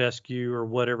or fescue or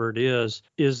whatever it is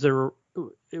there?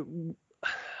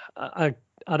 I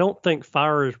don't think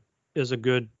fire is a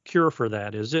good cure for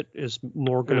that. Is it? Is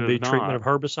more going to be treatment of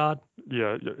herbicide?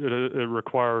 Yeah, it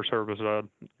requires herbicide.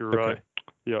 You're right.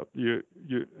 Yeah, you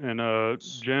and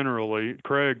generally,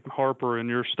 Craig Harper in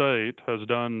your state has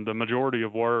done the majority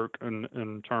of work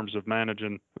in terms of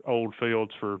managing old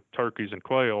fields for turkeys and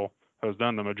quail. Has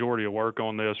done the majority of work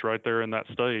on this right there in that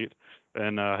state,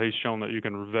 and he's shown that you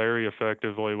can very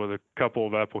effectively, with a couple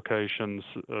of applications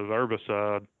of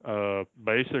herbicide,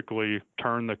 basically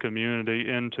turn the community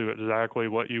into exactly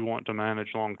what you want to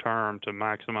manage long term to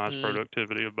maximize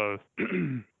productivity of both.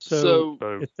 So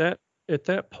at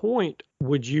that point,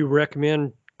 would you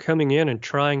recommend coming in and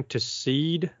trying to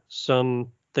seed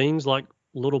some things like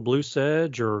little blue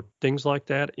sedge or things like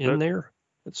that in there?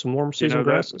 Some warm season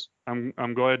grasses?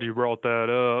 I'm glad you brought that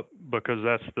up, because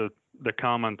that's the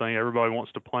common thing. Everybody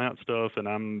wants to plant stuff, and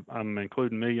I'm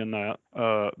including me in that.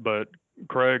 But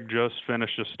Craig just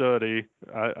finished a study.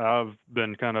 I've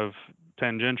been kind of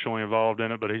tangentially involved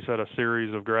in it, but he's had a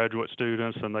series of graduate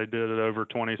students, and they did it over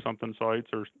 20 something sites,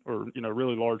 or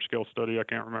really large scale study. I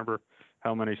can't remember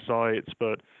how many sites,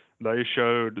 but they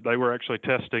showed they were actually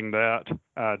testing that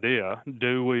idea.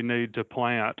 Do we need to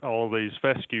plant all these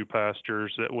fescue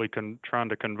pastures that we can trying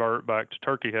to convert back to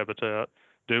turkey habitat?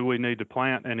 Do we need to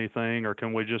plant anything, or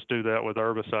can we just do that with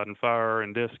herbicide and fire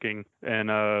and disking? And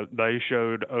they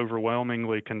showed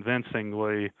overwhelmingly,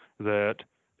 convincingly, that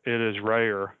it is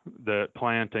rare that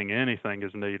planting anything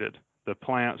is needed. The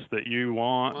plants that you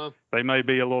want, they may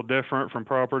be a little different from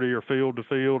property or field to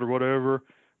field or whatever,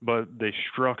 but the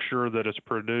structure that is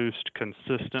produced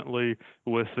consistently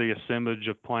with the assemblage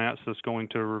of plants that's going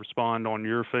to respond on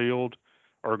your field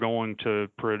are going to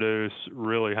produce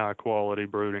really high quality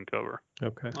brooding cover.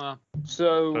 Okay.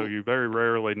 So you very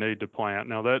rarely need to plant.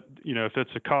 Now that, if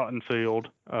it's a cotton field,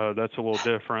 that's a little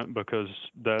different, because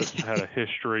that's had a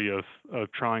history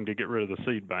of trying to get rid of the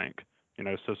seed bank.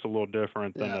 So it's a little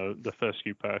different than the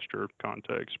fescue pasture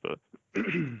context, but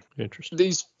interesting.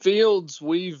 These fields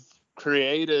we've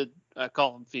created, I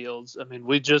call them fields. I mean,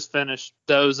 we just finished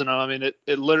those, and I mean,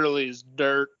 it literally is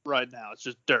dirt right now. It's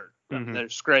just dirt. I mean, they're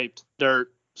scraped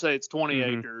dirt. Say it's 20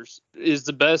 acres is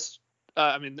the best.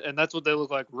 I mean, and that's what they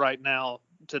look like right now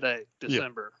today,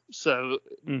 December. Yeah. So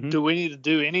do we need to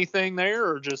do anything there,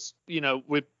 or just,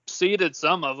 we seeded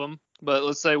some of them, but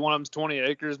let's say one of them's 20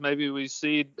 acres. Maybe we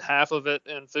seed half of it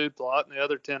in food plot and the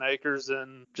other 10 acres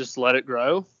and just let it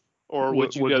grow? Or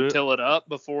would you go till it up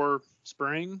before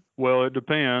spring? Well, it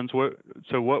depends. What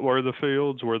were the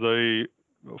fields? Were they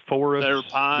forests they were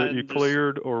pine, that you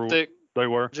cleared, or thick they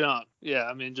were junk? Yeah,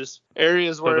 I mean, just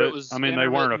areas where it was. I mean, they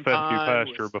weren't a fescue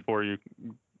pasture before you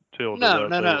tilled it up.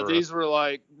 No. These were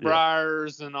like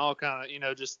briars and all kind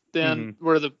of, just thin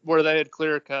where they had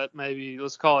clear cut. Maybe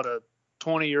let's call it a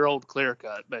 20-year-old clear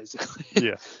cut, basically.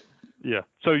 Yeah.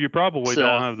 So you probably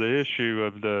don't have the issue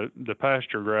of the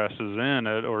pasture grasses in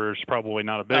it, or it's probably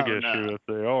not a big issue if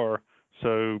they are.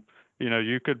 So,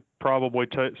 you could probably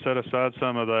set aside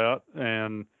some of that,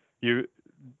 and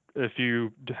if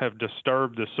you have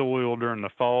disturbed the soil during the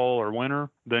fall or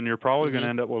winter, then you're probably going to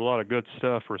end up with a lot of good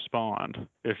stuff respond.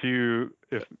 If you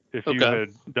had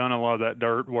done a lot of that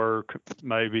dirt work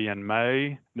maybe in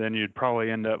May, then you'd probably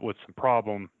end up with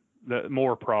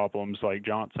more problems like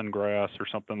Johnson grass or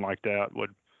something like that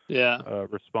would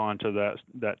respond to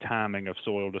that timing of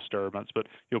soil disturbance. But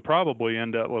you'll probably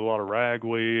end up with a lot of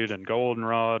ragweed and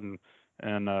goldenrod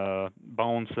and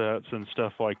bone sets and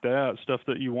stuff like that, stuff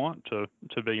that you want to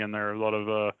be in there. A lot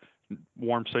of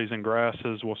warm season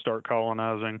grasses will start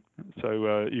colonizing.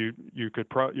 So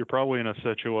you're probably in a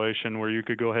situation where you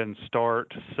could go ahead and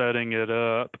start setting it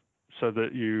up so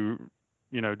that you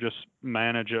just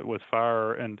manage it with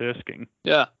fire and disking.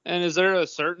 Yeah. And is there a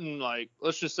certain,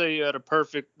 let's just say you had a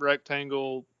perfect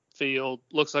rectangle field,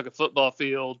 looks like a football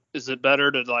field. Is it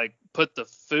better to put the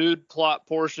food plot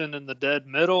portion in the dead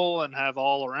middle and have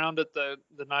all around it the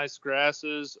nice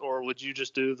grasses? Or would you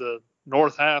just do the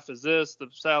north half is this, the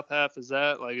south half is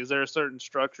that? Is there a certain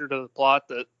structure to the plot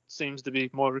that seems to be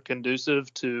more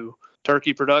conducive to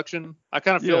turkey production? I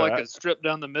kind of feel like a strip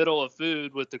down the middle of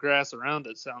food with the grass around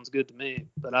it sounds good to me,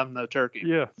 but I'm no turkey.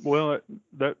 Yeah, well,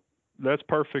 that's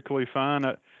perfectly fine.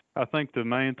 I think the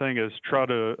main thing is try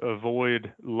to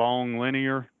avoid long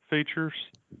linear features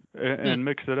and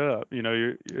mix it up.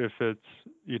 If it's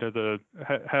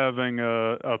having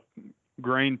a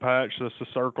green patch that's a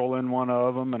circle in one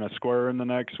of them and a square in the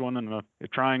next one and a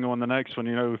triangle in the next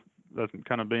one, that's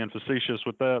kind of being facetious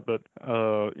with that, but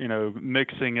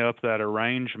mixing up that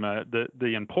arrangement.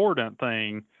 The important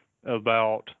thing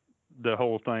about the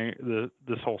whole thing,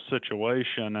 this whole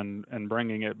situation, and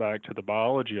bringing it back to the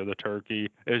biology of the turkey,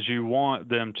 is you want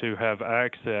them to have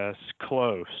access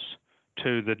close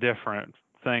to the different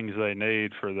things they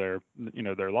need for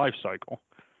their life cycle,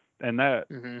 and that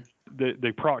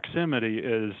the proximity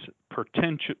is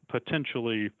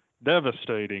potentially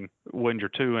devastating when you're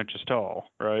 2 inches tall,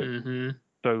 right?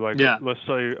 So let's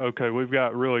say, okay, we've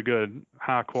got really good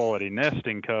high quality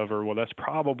nesting cover. Well, that's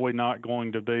probably not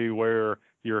going to be where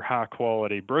your high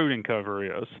quality brooding cover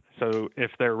is. So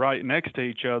if they're right next to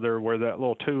each other, where that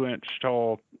little 2 inch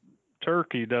tall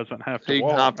turkey doesn't have to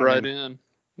walk, hop right in.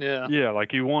 Yeah. Yeah,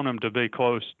 you want them to be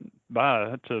close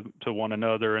by to one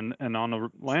another, and on the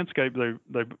landscape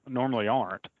they normally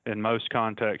aren't in most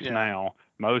contexts now.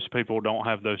 most people don't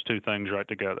have those two things right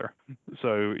together.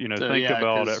 So, So, think yeah,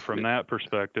 about 'cause it from that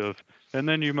perspective. And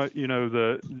then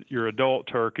your adult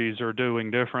turkeys are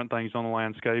doing different things on the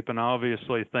landscape, and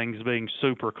obviously things being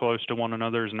super close to one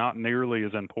another is not nearly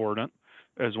as important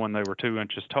as when they were 2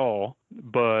 inches tall.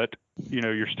 But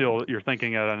you're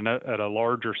thinking at a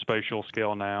larger spatial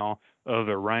scale now of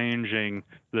arranging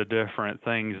the different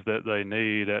things that they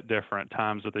need at different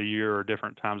times of the year or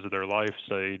different times of their life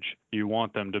stage. You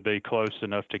want them to be close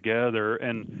enough together,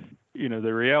 and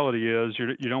the reality is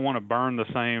you don't want to burn the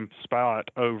same spot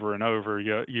over and over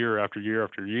year after year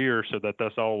after year, so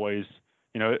that's always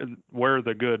where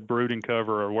the good brooding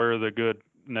cover or where the good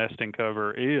nesting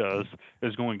cover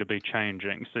is going to be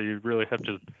changing. So you really have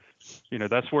to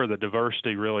that's where the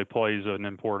diversity really plays an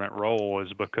important role,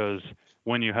 is because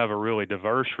when you have a really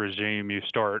diverse regime, you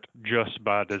start, just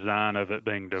by design of it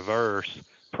being diverse,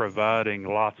 providing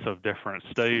lots of different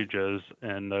stages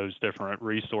and those different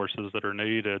resources that are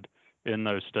needed in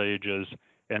those stages,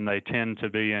 and they tend to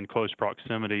be in close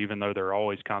proximity, even though they're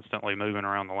always constantly moving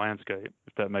around the landscape,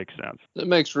 if that makes sense. That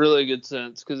makes really good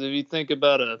sense, because if you think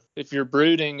about if your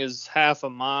brooding is half a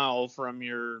mile from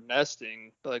your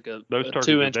nesting, like a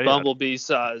 2-inch bumblebee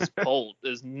size poult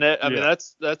is I mean,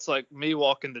 that's like me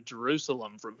walking to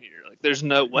Jerusalem from here. Like, there's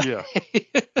no way.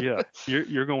 Yeah,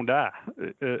 you're gonna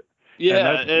die.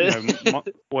 Yeah.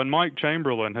 When Mike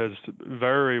Chamberlain has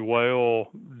very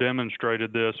well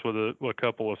demonstrated this with a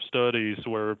couple of studies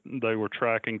where they were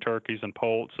tracking turkeys and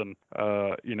poults, and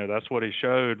that's what he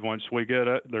showed. Once we get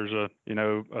it, there's a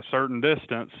certain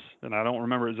distance, and I don't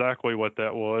remember exactly what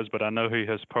that was, but I know he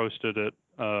has posted it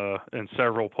in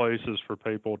several places for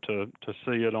people to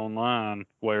see it online,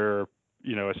 where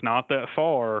it's not that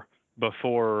far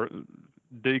before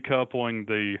decoupling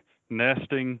the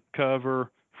nesting cover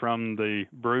from the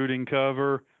brooding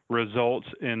cover results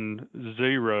in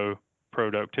zero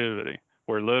productivity,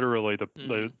 where literally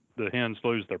the hens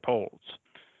lose their poults.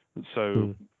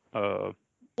 So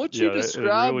what you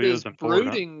described really as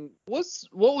brooding, what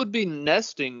would be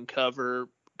nesting cover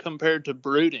compared to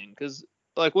brooding? Because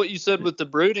like what you said with the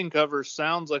brooding cover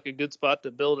sounds like a good spot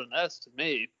to build a nest to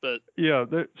me, but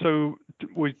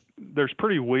there's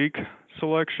pretty weak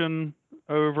selection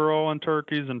overall in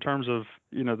turkeys in terms of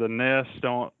the nests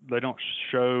don't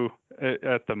show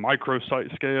at the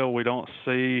microsite scale. We don't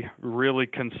see really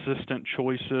consistent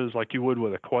choices like you would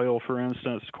with a quail, for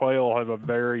instance. Quail have a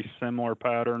very similar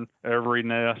pattern. Every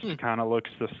nest kind of looks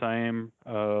the same.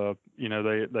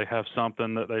 They have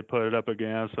something that they put it up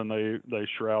against, and they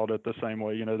shroud it the same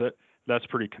way. That's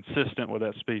pretty consistent with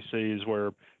that species,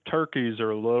 where turkeys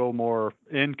are a little more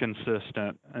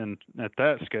inconsistent and at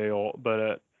that scale, but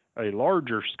at a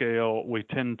larger scale, we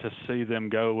tend to see them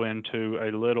go into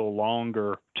a little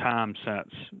longer time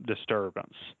sense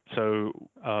disturbance. So,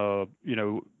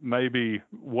 maybe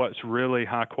what's really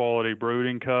high quality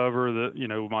brooding cover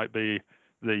that, might be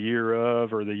the year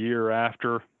of or the year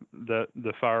after that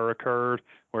the fire occurred,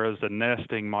 whereas the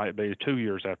nesting might be 2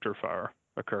 years after fire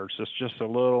occurred. So it's just a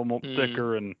little more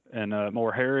thicker and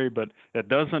more hairy, but it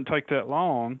doesn't take that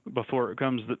long before it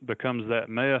becomes that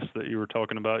mess that you were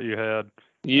talking about. You had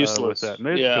with that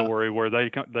mid-story where they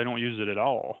don't use it at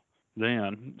all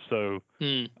then. So,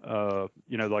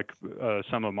 like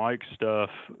some of Mike's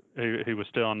stuff, he was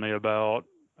telling me about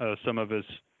some of his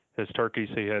turkeys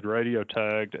he had radio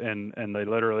tagged, and they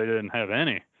literally didn't have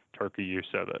any turkey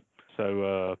use of it.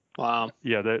 So, wow.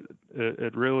 Yeah, that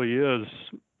it really is,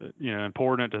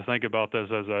 important to think about this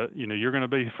as you're going to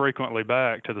be frequently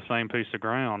back to the same piece of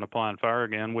ground applying fire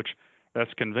again, which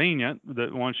that's convenient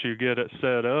that once you get it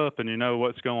set up and you know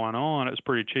what's going on, it's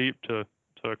pretty cheap to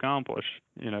accomplish,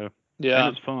 and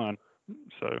it's fun.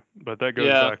 So, but that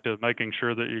goes back to making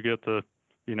sure that you get the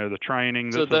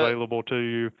training that's available to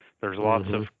you. There's lots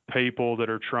of people that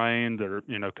are trained that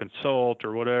are, consult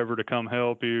or whatever to come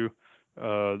help you.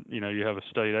 You have a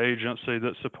state agency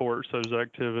that supports those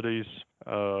activities.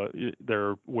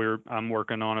 I'm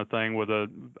working on a thing with a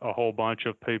whole bunch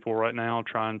of people right now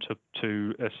trying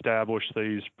to establish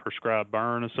these prescribed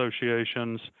burn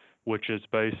associations, which is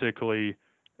basically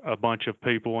a bunch of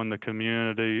people in the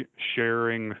community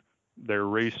sharing their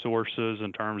resources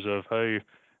in terms of, hey,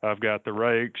 I've got the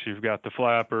rakes, you've got the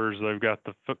flappers, they've got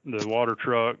the water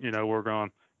truck, we're going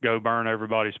to go burn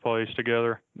everybody's place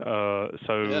together. Yeah,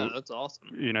 that's awesome.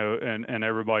 And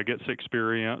everybody gets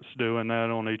experience doing that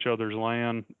on each other's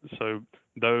land. So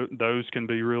those can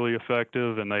be really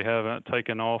effective, and they haven't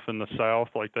taken off in the South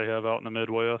like they have out in the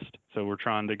Midwest. So we're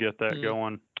trying to get that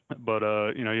going. But,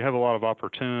 you have a lot of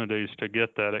opportunities to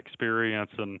get that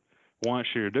experience. And once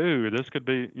you do, this could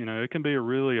be, it can be a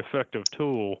really effective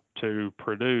tool to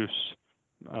produce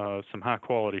some high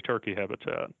quality turkey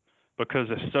habitat, because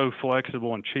it's so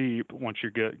flexible and cheap once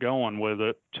you get going with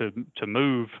it to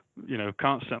move,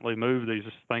 constantly move these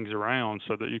things around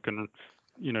so that you can,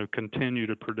 continue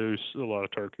to produce a lot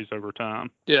of turkeys over time.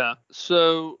 Yeah.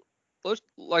 So let's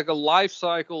like a life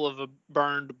cycle of a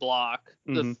burned block.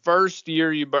 The first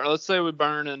year you burn, let's say we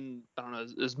burn in, I don't know,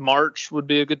 is March would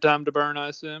be a good time to burn, I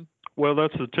assume? Well,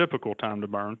 that's the typical time to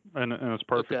burn, and it's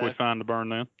perfectly fine to burn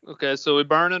then. Okay, so we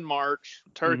burn in March.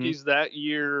 Turkeys that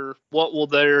year, what will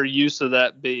their use of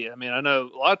that be? I mean, I know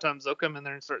a lot of times they'll come in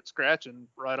there and start scratching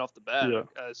right off the bat. Yeah.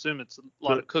 I assume it's a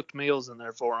lot of cooked meals in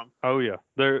there for them. Oh yeah,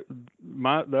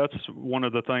 that's one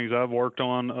of the things I've worked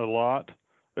on a lot,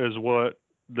 is what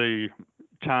the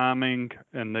timing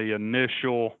and the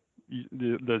initial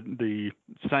the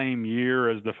same year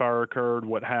as the fire occurred,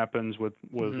 what happens with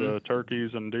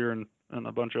turkeys and deer and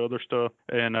a bunch of other stuff.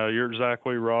 And you're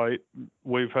exactly right.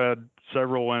 We've had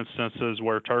several instances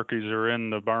where turkeys are in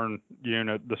the burn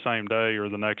unit the same day or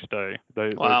the next day.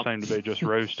 They seem to be just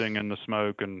roasting in the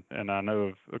smoke, and I know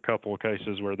of a couple of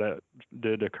cases where that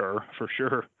did occur for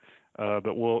sure.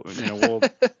 But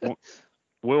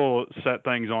we'll set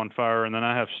things on fire, and then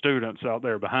I have students out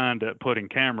there behind it putting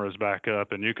cameras back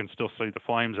up, and you can still see the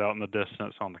flames out in the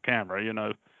distance on the camera,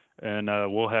 and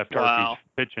we'll have turkeys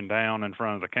pitching down in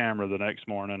front of the camera the next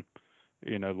morning,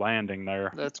 landing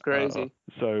there. That's crazy.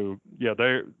 So yeah,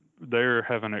 they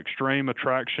have an extreme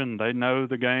attraction. They know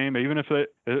the game, even if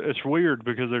it's weird,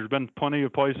 because there's been plenty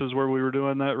of places where we were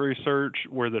doing that research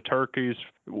where the turkeys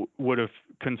would have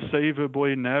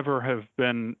conceivably never have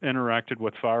been interacted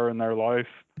with fire in their life.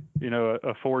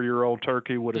 A 4-year-old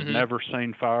turkey would have never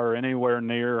seen fire anywhere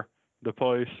near the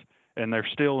place, and they're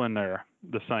still in there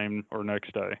the same or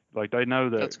next day. Like, they know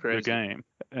the game,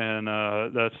 and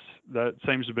that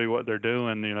seems to be what they're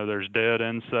doing. There's dead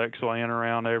insects laying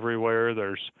around everywhere.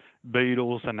 There's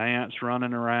beetles and ants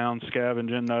running around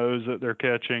scavenging those that they're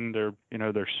catching.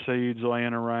 There's seeds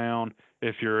laying around.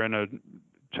 If you're in a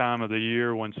time of the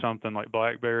year when something like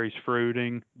blackberries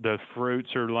fruiting, the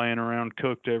fruits are laying around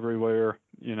cooked everywhere.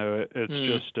 It's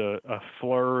just a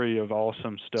flurry of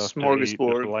awesome stuff to eat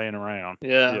that's laying around.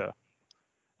 Yeah.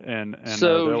 And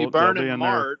so you burn in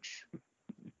March.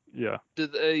 Yeah.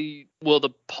 Will the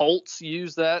poults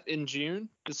use that in June?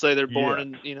 To say they're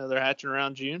born in, they're hatching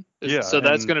around June? So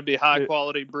that's going to be high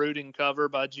quality brooding cover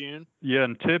by June? Yeah,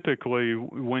 and typically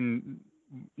when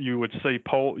you would see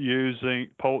poults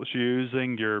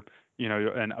using your,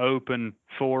 an open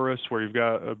forest where you've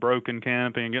got a broken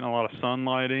canopy and getting a lot of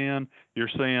sunlight in, you're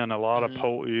seeing a lot of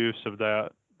poult use of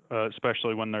that,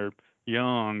 especially when they're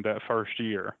young that first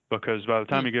year, because by the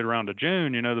time you get around to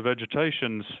June, the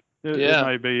vegetation's it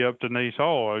may be up to knee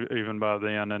tall even by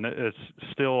then, and it's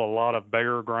still a lot of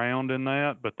bare ground in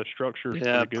that, but the structure's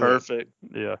pretty good. Perfect.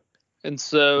 Yeah. And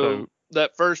so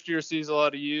that first year sees a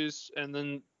lot of use, and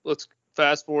then let's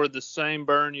fast forward the same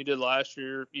burn you did last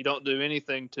year. You don't do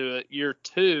anything to it. Year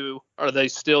 2, are they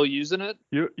still using it?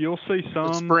 You'll see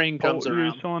some spring comes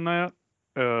around. Use on that.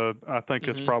 I think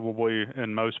it's probably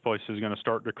in most places going to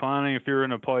start declining. If you're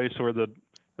in a place where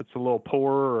it's a little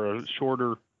poorer or a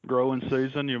shorter growing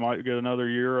season, you might get another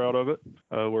year out of it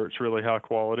where it's really high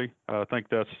quality. I think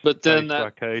that's case by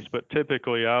case. But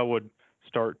typically, I would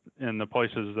start in the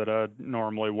places that I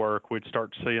normally work. We'd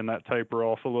start seeing that taper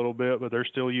off a little bit, but they're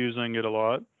still using it a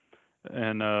lot.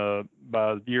 And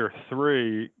by year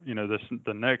 3,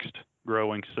 the next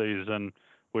growing season,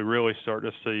 we really start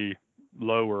to see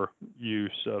lower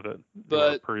use of it,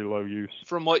 but pretty low use.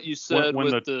 From what you said, when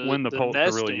the poults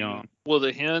nesting, are really young, will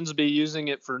the hens be using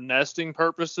it for nesting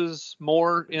purposes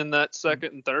more in that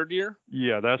second and third year?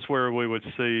 Yeah, that's where we would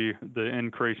see the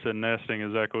increase in nesting.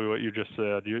 Exactly what you just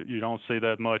said. You don't see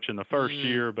that much in the first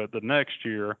year, but the next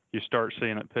year you start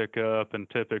seeing it pick up, and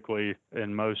typically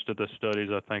in most of the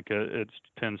studies, I think it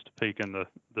tends to peak in the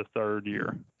third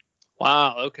year.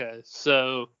 Wow. Okay.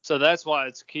 So that's why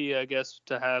it's key, I guess,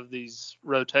 to have these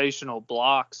rotational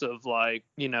blocks of like,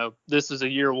 this is a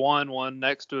year 1 one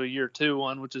next to a year 2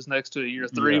 one, which is next to a year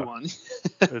 3 one.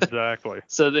 Exactly.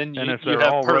 So then and if you they're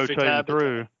have all perfect rotating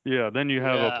habitat. through, then you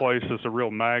have a place that's a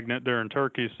real magnet during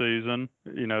turkey season,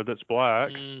 that's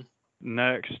black,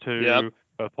 next to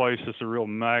a place that's a real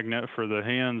magnet for the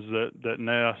hens that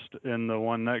nest in the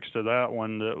one next to that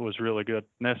one that was really good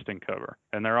nesting cover.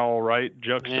 And they're all right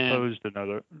juxtaposed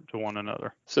to one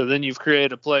another. So then you've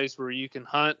created a place where you can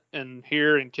hunt and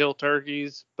hear and kill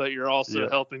turkeys, but you're also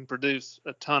helping produce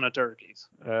a ton of turkeys.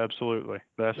 Absolutely.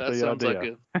 That the sounds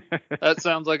idea. That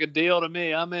sounds like a deal to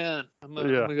me. I'm in. I'm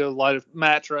gonna go light a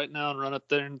match right now and run up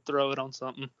there and throw it on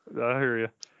something. I hear you.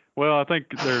 Well, I think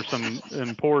there's some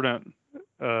important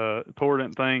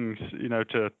important things,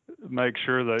 to make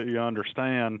sure that you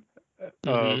understand.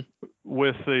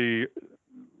 With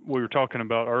we were talking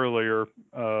about earlier,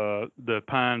 the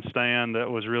pine stand that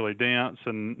was really dense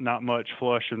and not much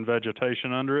flush and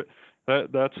vegetation under it.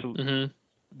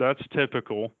 That's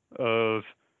typical of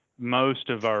most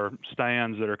of our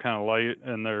stands that are kind of late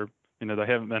and they're, they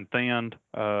haven't been thinned.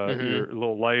 You're a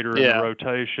little later in the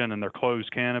rotation and they're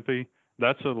closed canopy.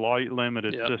 That's a light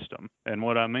limited system. And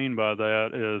what I mean by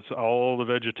that is all the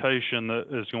vegetation that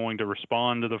is going to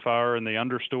respond to the fire in the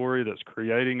understory that's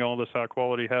creating all this high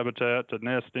quality habitat to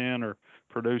nest in or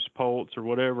produce poults or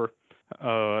whatever.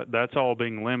 That's all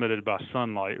being limited by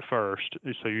sunlight first.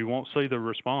 So you won't see the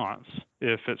response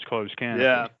if it's closed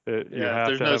canopy. You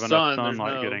have to have enough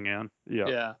sunlight getting in.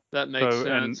 Yeah, that makes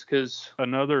sense, because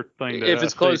another thing that if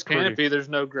it's closed canopy, there's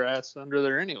no grass under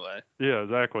there anyway. Yeah,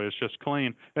 exactly. It's just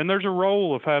clean. And there's a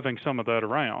role of having some of that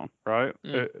around, right?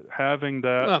 Having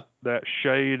that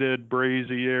shaded,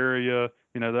 breezy area.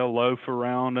 They'll loaf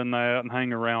around in that and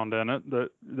hang around in it.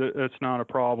 It's not a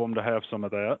problem to have some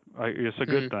of that. It's a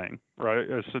good thing, right?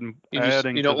 It's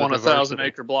adding. You don't want a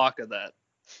 1,000-acre block of that.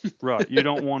 Right. You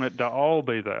don't want it to all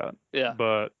be that. Yeah.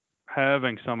 But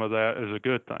having some of that is a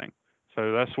good thing.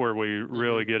 So that's where we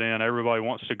really get in. Everybody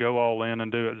wants to go all in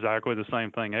and do exactly the same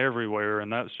thing everywhere,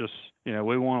 and that's just,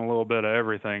 we want a little bit of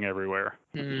everything everywhere.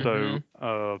 So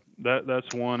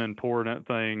that's one important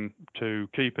thing to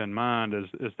keep in mind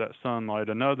is that sunlight.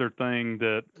 Another thing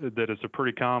that is a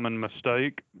pretty common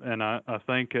mistake, and I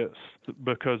think it's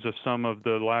because of some of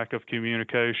the lack of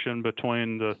communication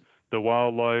between the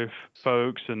wildlife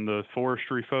folks and the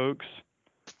forestry folks.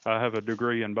 I have a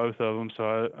degree in both of them,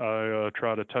 so I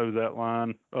try to toe that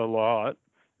line a lot,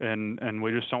 and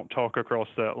we just don't talk across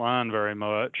that line very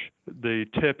much. The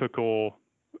typical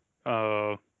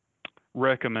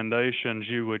recommendations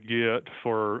you would get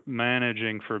for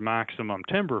managing for maximum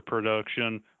timber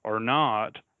production are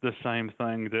not the same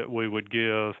thing that we would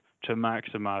give to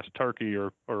maximize turkey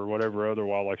or whatever other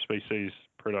wildlife species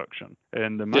production.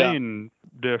 And the main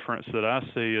difference that I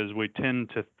see is we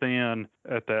tend to thin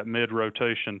at that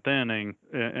mid-rotation thinning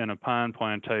in a pine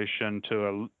plantation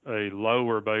to a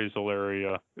lower basal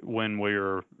area when we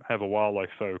have a wildlife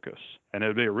focus. And it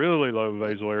would be a really low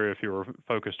basal area if you were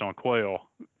focused on quail.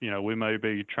 We may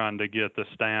be trying to get the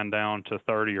stand down to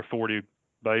 30 or 40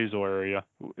 basal area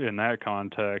in that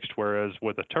context, whereas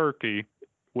with a turkey,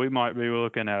 we might be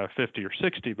looking at a 50 or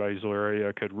 60 basal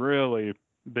area could really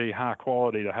be high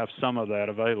quality to have some of that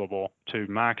available to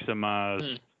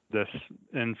maximize this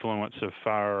influence of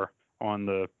fire on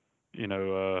the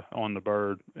on the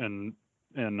bird and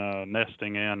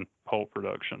nesting and poult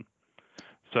production.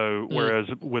 So whereas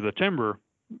with a timber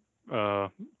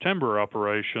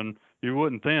operation, you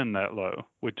wouldn't thin that low.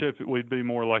 We'd be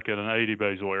more like at an 80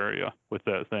 basal area with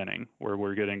that thinning where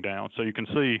we're getting down. So you can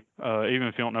see, even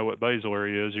if you don't know what basal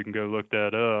area is, you can go look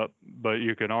that up, but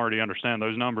you can already understand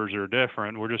those numbers are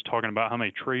different. We're just talking about how many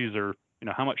trees are,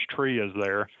 how much tree is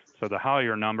there. So the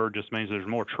higher number just means there's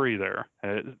more tree there.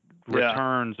 It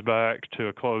returns back to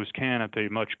a closed canopy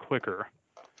much quicker.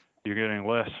 You're getting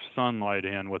less sunlight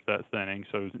in with that thinning.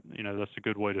 So, that's a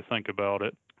good way to think about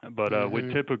it. But we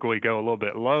typically go a little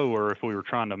bit lower if we were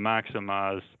trying to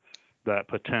maximize that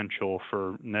potential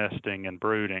for nesting and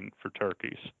brooding for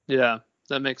turkeys. Yeah,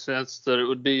 that makes sense that it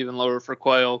would be even lower for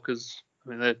quail because,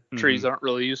 the trees aren't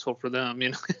really useful for them,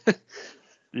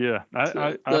 Yeah,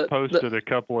 I posted a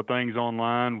couple of things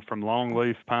online from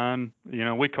longleaf pine.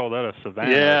 We call that a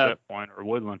savanna at that point, or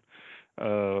woodland.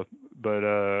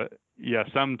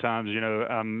 Sometimes,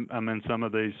 I'm in some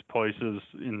of these places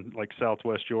in like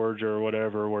Southwest Georgia or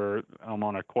whatever where I'm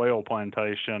on a quail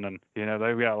plantation and,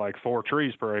 they've got like 4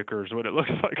 trees per acre is what it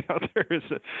looks like out there.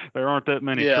 There aren't that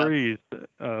many trees.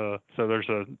 So there's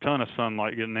a ton of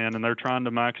sunlight getting in and they're trying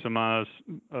to maximize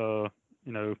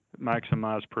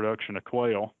production of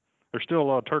quail. There's still a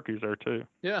lot of turkeys there too.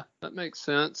 Yeah, that makes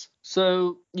sense.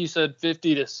 So you said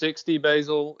 50 to 60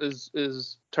 basal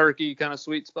is turkey kind of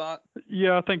sweet spot?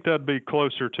 Yeah, I think that'd be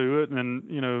closer to it.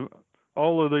 And,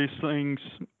 all of these things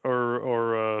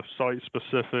are site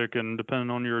specific and depending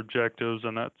on your objectives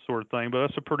and that sort of thing. But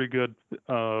that's a pretty good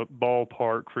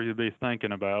ballpark for you to be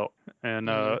thinking about. And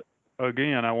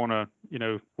again, I want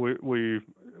to,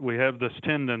 we have this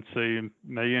tendency,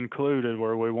 me included,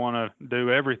 where we want to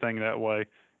do everything that way.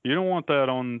 You don't want that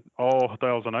on all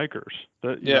 1,000 acres.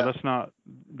 That's not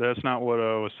what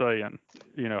I was saying.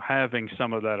 Having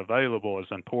some of that available is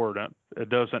important. It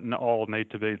doesn't all need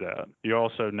to be that. You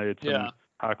also need some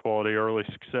high quality early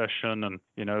succession and,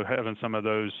 having some of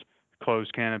those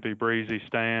closed canopy breezy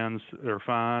stands are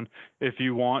fine. If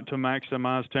you want to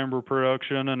maximize timber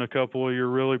production in a couple of your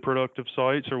really productive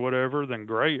sites or whatever, then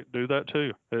great, do that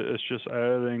too. It's just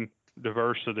adding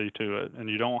diversity to it, and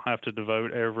you don't have to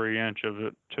devote every inch of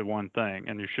it to one thing,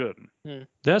 and you shouldn't.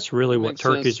 That's really what Makes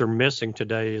turkeys sense. are missing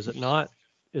today, is it not?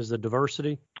 Is the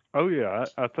diversity? Oh yeah,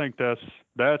 I think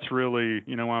that's really,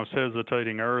 when I was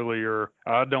hesitating earlier,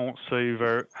 I don't see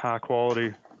very high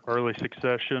quality early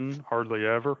succession hardly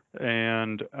ever,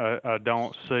 and I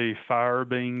don't see fire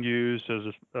being used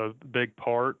as a big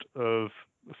part of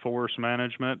forest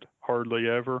management hardly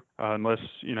ever, unless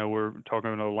we're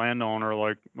talking to a landowner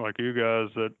like you guys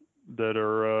that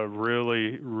are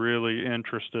really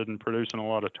interested in producing a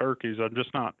lot of turkeys. I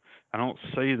don't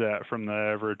see that from the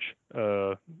average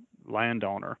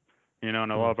landowner.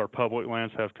 And a lot of our public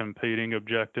lands have competing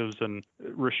objectives and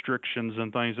restrictions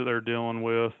and things that they're dealing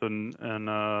with, and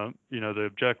the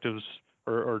objectives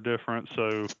are different.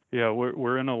 So yeah,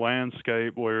 we're in a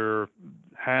landscape where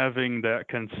having that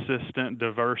consistent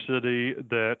diversity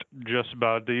that just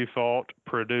by default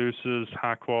produces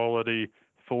high quality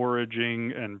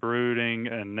foraging and brooding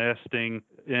and nesting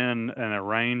in an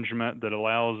arrangement that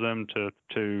allows them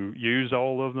to use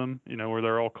all of them, where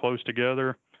they're all close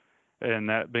together, and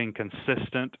that being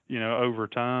consistent, over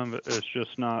time, it's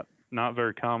just not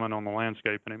very common on the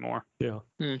landscape anymore. Yeah.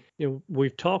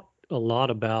 We've talked a lot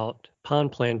about pine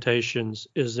plantations.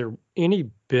 Is there any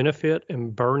benefit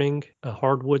in burning a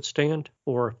hardwood stand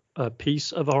or a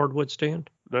piece of a hardwood stand?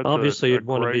 That's Obviously, it'd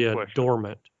want to be a question.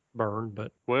 dormant burn,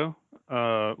 but well,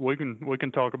 we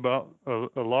can talk about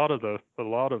a lot of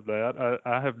that.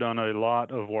 I have done a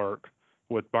lot of work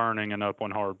with burning in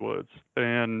upland hardwoods,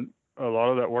 and a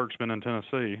lot of that work's been in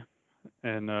Tennessee.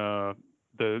 And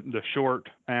the short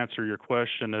answer to your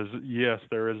question is yes,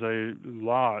 there is a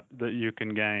lot that you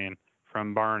can gain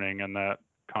from burning in that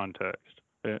context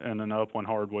in an upland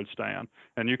hardwood stand,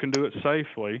 and you can do it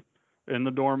safely in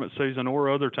the dormant season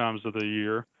or other times of the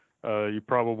year. You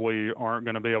probably aren't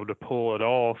going to be able to pull it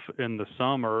off in the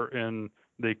summer in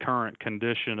the current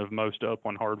condition of most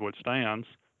upland hardwood stands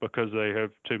because they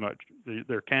have too much,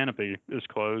 their canopy is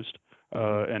closed,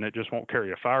 and it just won't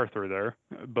carry a fire through there.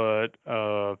 But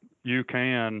you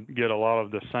can get a lot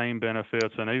of the same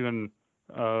benefits, and even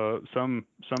some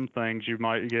things you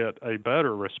might get a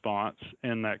better response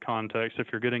in that context if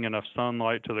you're getting enough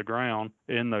sunlight to the ground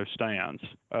in those stands.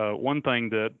 One thing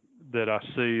that I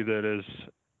see that is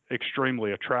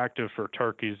extremely attractive for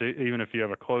turkeys, even if you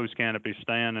have a closed canopy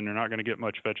stand and you're not going to get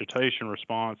much vegetation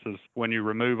response, is when you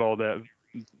remove all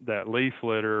that leaf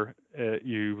litter,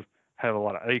 you have a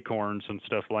lot of acorns and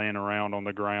stuff laying around on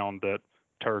the ground that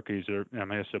turkeys are,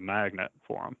 it's a magnet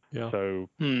for them. Yeah. So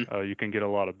you can get a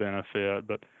lot of benefit.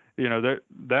 But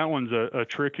that one's a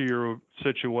trickier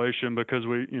situation because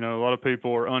a lot of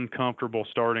people are uncomfortable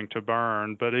starting to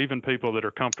burn, but even people that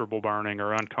are comfortable burning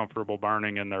are uncomfortable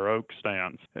burning in their oak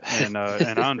stands. And I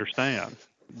understand.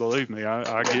 Believe me,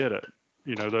 I get it.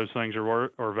 Those things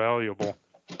are valuable.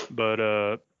 But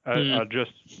I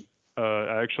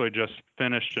actually just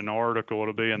finished an article.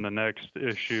 It'll be in the next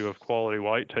issue of Quality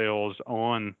Whitetails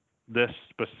on this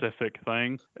specific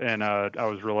thing, and I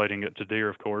was relating it to deer,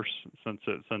 of course, since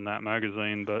it's in that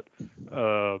magazine. But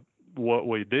what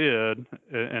we did,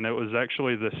 and it was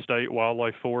actually the state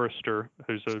wildlife forester,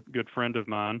 who's a good friend of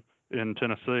mine in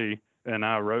Tennessee, and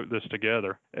I wrote this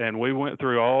together. And we went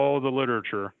through all the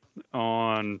literature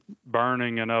on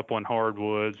burning in upland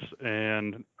hardwoods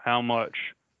and how much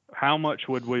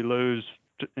would we lose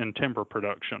in timber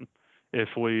production if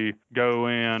we go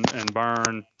in and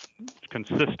burn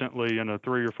consistently in a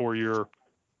 3 or 4 year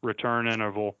return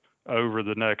interval over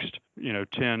the next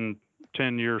 10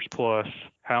 years plus.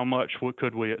 How much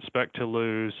could we expect to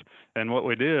lose? And what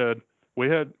we did,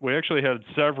 we actually had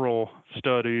several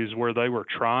studies where they were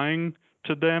trying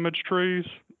to damage trees,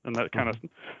 and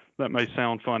that may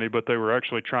sound funny, but they were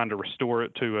actually trying to restore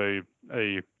it to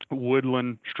a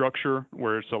woodland structure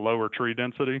where it's a lower tree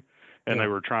density, and they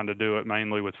were trying to do it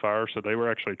mainly with fire. So they were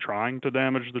actually trying to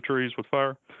damage the trees with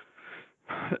fire.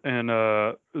 And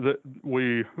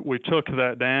we took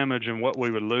that damage and what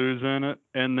we would lose in it,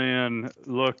 and then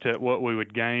looked at what we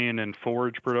would gain in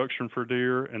forage production for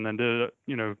deer, and then did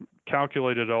it,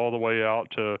 calculated it all the way out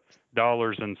to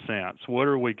dollars and cents. What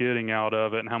are we getting out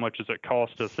of it, and how much does it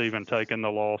cost us even taking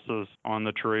the losses on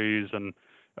the trees? And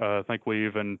I think we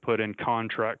even put in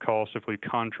contract costs if we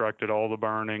contracted all the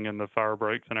burning and the fire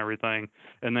breaks and everything,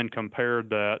 and then compared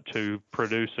that to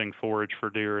producing forage for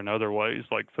deer in other ways,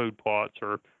 like food plots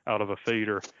or out of a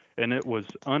feeder. And it was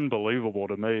unbelievable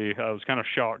to me. I was kind of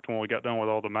shocked when we got done with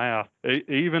all the math.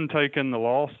 Even taking the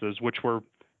losses, which were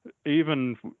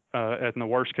even in the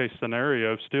worst case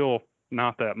scenario, still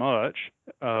not that much.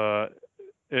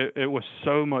 It was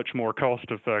so much more cost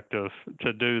effective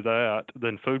to do that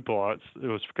than food plots. It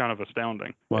was kind of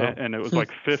astounding. Wow. And it was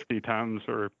like 50 times,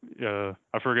 or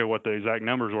I forget what the exact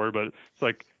numbers were, but it's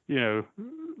like,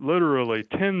 literally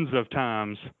tens of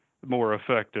times more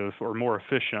effective or more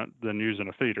efficient than using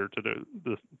a feeder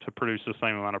to produce the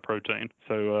same amount of protein.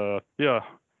 So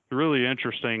really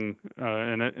interesting,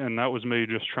 and that was me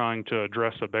just trying to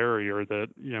address a barrier that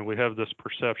we have this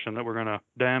perception that we're going to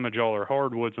damage all our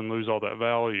hardwoods and lose all that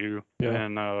value,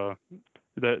 and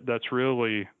that's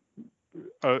really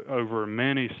over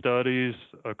many studies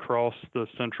across the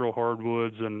central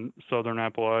hardwoods and southern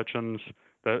Appalachians.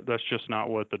 That's just not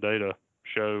what the data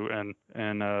show, and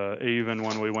even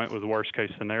when we went with worst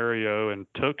case scenario and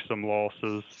took some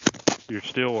losses, you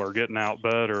still are getting out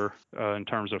better in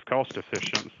terms of cost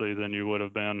efficiency than you would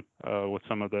have been with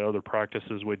some of the other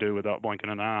practices we do without blinking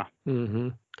an eye. Mm-hmm.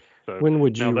 So, when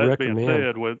would you now, that recommend? being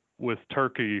said, with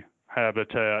turkey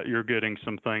habitat, you're getting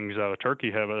some things out of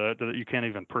turkey habitat that you can't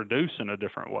even produce in a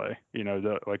different way.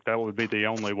 That would be the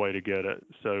only way to get it.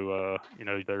 So,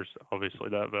 there's obviously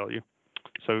that value.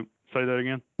 So say that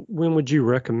again. When would you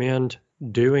recommend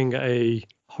doing a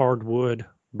hardwood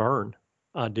burn,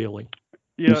 ideally?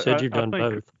 Yeah, you said you've done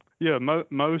both. Yeah,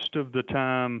 most of the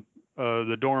time,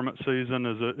 the dormant season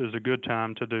is a good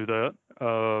time to do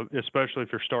that, especially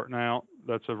if you're starting out.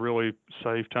 That's a really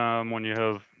safe time when you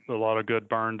have a lot of good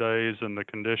burn days and the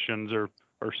conditions are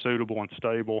suitable and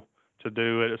stable to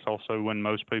do it. It's also when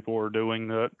most people are doing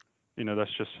that.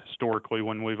 That's just historically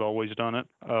when we've always done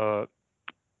it.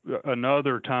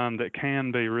 Another time that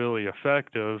can be really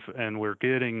effective, and we're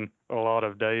getting a lot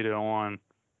of data on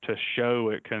to show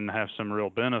it can have some real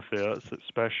benefits,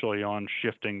 especially on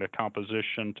shifting the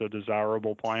composition to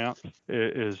desirable plants,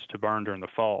 is to burn during the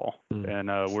fall. And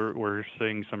we're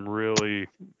seeing some really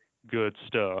good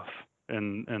stuff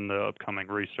in the upcoming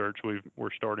research.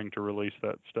 We're starting to release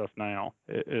that stuff now.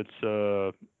 It's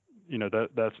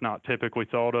that's not typically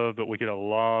thought of, but we get a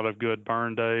lot of good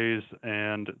burn days,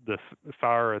 and the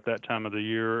fire at that time of the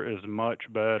year is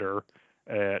much better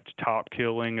at top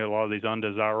killing a lot of these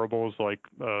undesirables like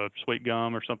sweet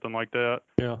gum or something like that.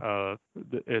 Yeah.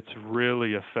 It's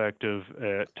really effective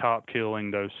at top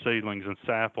killing those seedlings and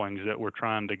saplings that we're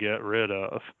trying to get rid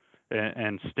of,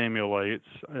 and stimulates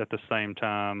at the same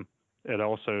time. It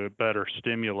also better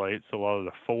stimulates a lot of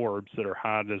the forbs that are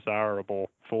high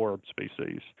desirable forb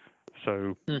species.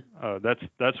 So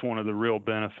that's one of the real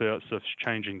benefits of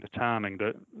changing the timing.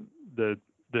 The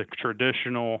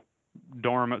traditional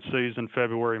dormant season,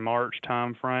 February, March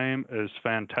time frame is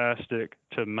fantastic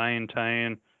to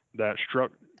maintain that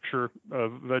structure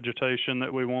of vegetation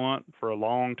that we want for a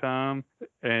long time,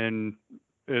 and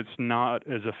it's not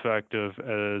as effective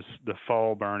as the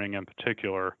fall burning in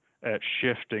particular at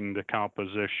shifting the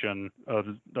composition of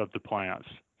the plants.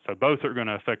 So both are going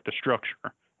to affect the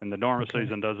structure, and the dormant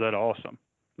season does that awesome.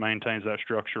 Maintains that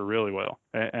structure really well.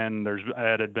 And there's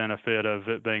added benefit of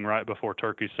it being right before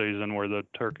turkey season, where the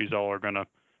turkeys all are going to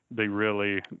be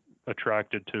really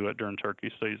attracted to it during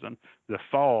turkey season. The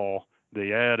fall,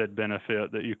 the added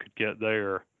benefit that you could get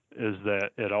there is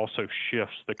that it also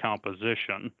shifts the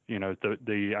composition,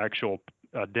 the actual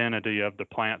identity of the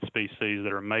plant species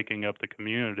that are making up the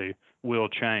community will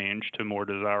change to more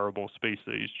desirable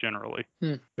species generally.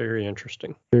 Very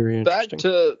interesting. Very interesting.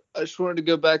 I just wanted to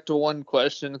go back to one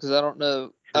question because I don't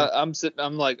know. Sure. I'm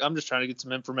just trying to get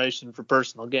some information for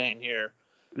personal gain here.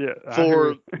 Yeah.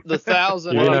 For the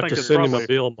 1,000 You're going to have to send him a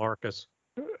bill, Marcus.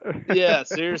 Yeah,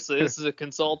 seriously. This is a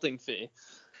consulting fee.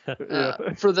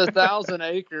 For the 1,000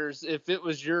 acres, if it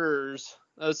was yours,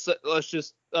 let's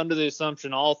just under the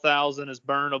assumption all 1,000 is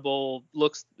burnable,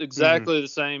 looks exactly the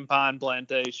same pine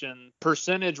plantation.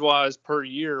 Percentage wise per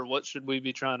year, what should we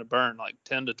be trying to burn? Like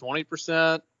 10 to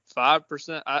 20%,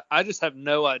 5%? I just have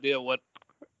no idea what.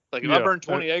 Like if I burn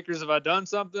 20 acres, have I done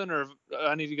something, or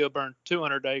I need to go burn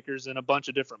 200 acres in a bunch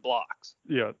of different blocks?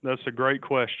 Yeah, that's a great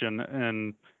question,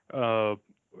 and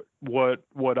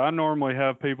what I normally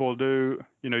have people do,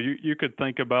 you could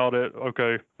think about it.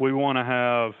 Okay, we want to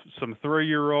have some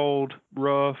 3-year-old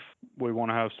rough, we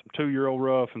want to have some 2-year-old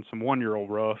rough, and some 1-year-old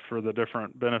rough for the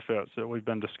different benefits that we've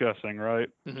been discussing, right?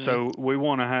 So we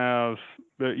want to have,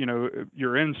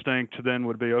 your instinct then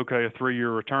would be, okay, a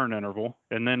 3-year return interval,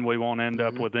 and then we won't end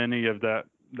up with any of that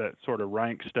sort of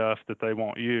rank stuff that they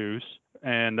won't use.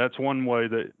 And that's one way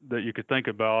that you could think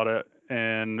about it.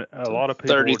 And a lot of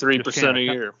people 33% a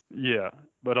year. Yeah,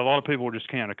 but a lot of people just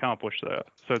can't accomplish that.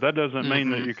 So that doesn't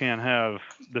mean that you can't have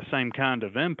the same kind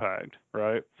of impact,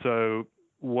 right? So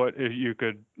what you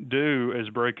could do is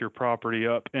break your property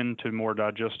up into more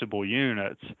digestible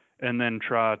units and then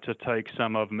try to take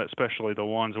some of them, especially the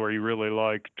ones where you really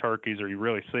like turkeys or you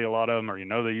really see a lot of them or you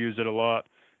know they use it a lot,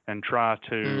 and try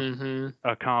to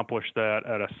accomplish that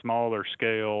at a smaller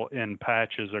scale in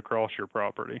patches across your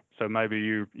property. So maybe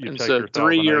you and take so your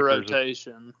 3-year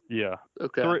rotation. Yeah.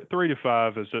 Okay. 3 to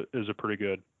 5 is a pretty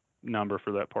good number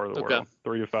for that part of the world.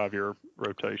 3 to 5 year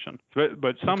rotation.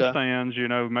 But some stands, you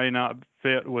know, may not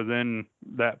fit within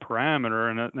that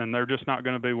parameter, and they're just not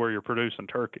going to be where you're producing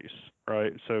turkeys,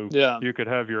 right? So you could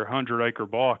have your 100-acre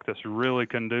block that's really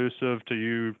conducive to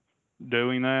you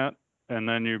doing that, and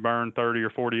then you burn 30 or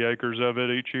 40 acres of it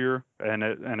each year, and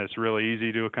it's really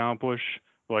easy to accomplish.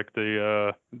 Like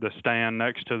the stand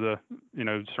next to the, you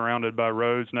know, surrounded by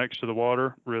roads next to the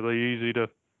water, really easy to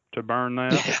burn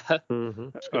that.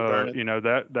 You know,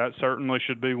 that certainly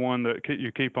should be one that you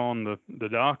keep on the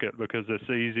docket because it's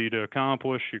easy to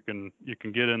accomplish. You can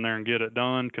get in there and get it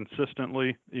done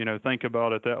consistently. You know, think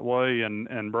about it that way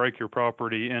and break your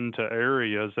property into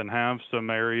areas and have some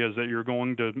areas that you're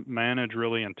going to manage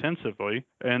really intensively.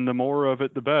 And the more of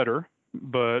it, the better.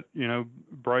 But, you know,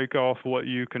 break off what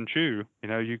you can chew. You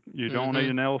know, you don't eat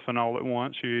an elephant all at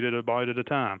once. You eat it a bite at a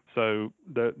time. So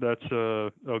that's a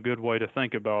good way to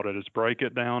think about it, is break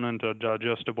it down into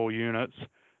digestible units.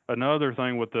 Another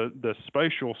thing with the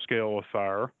spatial scale of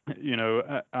fire, you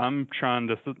know, I'm trying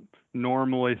to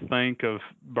normally think of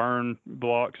burn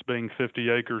blocks being 50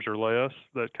 acres or less,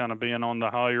 that kind of being on the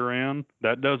higher end.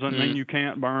 That doesn't mean you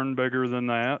can't burn bigger than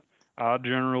that. I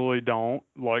generally don't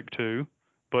like to.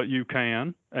 But you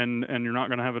can, and you're not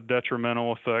going to have a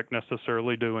detrimental effect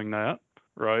necessarily doing that,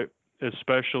 right?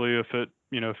 Especially if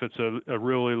it's a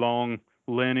really long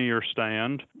linear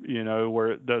stand, you know,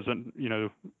 where it doesn't, you know,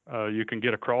 you can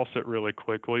get across it really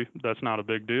quickly. That's not a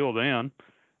big deal then.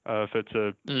 If it's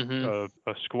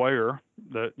a square,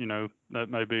 that, you know, that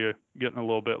may be getting a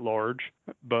little bit large,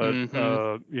 but you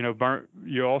know,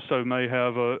 you also may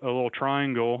have a little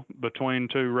triangle between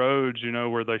two roads, you know,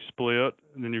 where they split,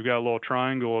 and then you've got a little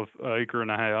triangle of 1.5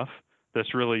 acres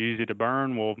that's really easy to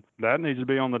burn. Well, that needs to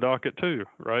be on the docket too,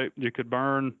 right? You could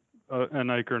burn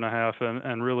 1.5 acres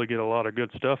and really get a lot of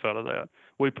good stuff out of that.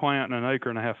 We plant an 1.5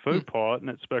 acre food plot and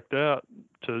expect that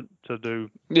to do,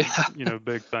 you know,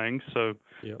 big things. So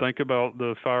think about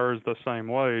the fires the same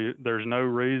way. There's no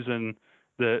reason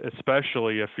that,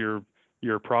 especially if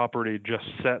your property just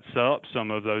sets up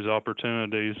some of those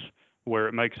opportunities where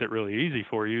it makes it really easy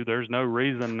for you, there's no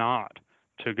reason not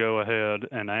to go ahead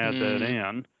and add that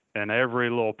in. And every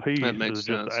little piece is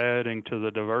just adding to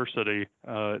the diversity,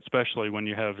 especially when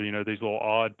you have, you know, these little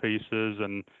odd pieces,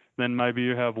 and then maybe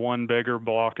you have one bigger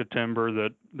block of timber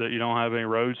that you don't have any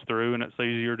roads through, and it's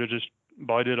easier to just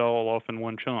bite it all off in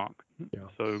one chunk.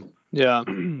 So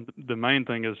the main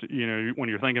thing is, you know, when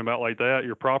you're thinking about like that,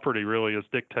 your property really is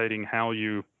dictating how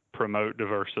you promote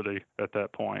diversity at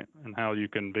that point and how you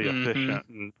can be efficient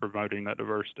in promoting that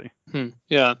diversity.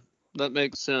 Yeah, that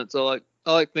makes sense. I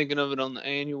like thinking of it on the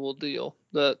annual deal.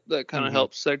 That kind of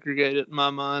helps segregate it in my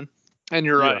mind. And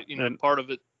you're right. You know, part of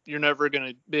it you're never going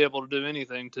to be able to do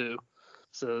anything to.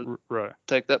 So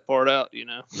take that part out. You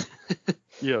know.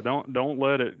 Don't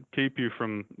let it keep you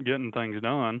from getting things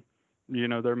done. You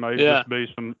know, there may just be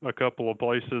a couple of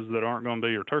places that aren't going to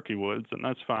be your turkey woods, and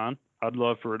that's fine. I'd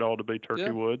love for it all to be turkey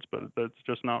woods, but that's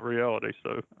just not reality.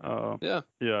 So,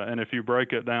 and if you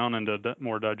break it down into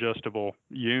more digestible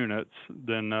units,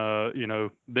 then, you know,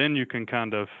 then you can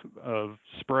kind of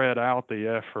spread out the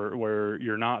effort where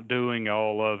you're not doing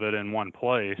all of it in one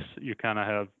place. You kind of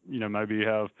have, you know, maybe you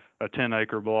have a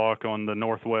 10-acre block on the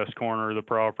northwest corner of the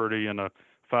property and a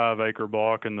 5-acre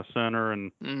block in the center, and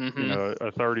you know,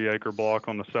 a 30-acre block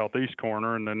on the southeast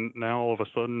corner, and then now all of a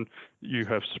sudden you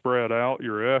have spread out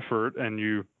your effort, and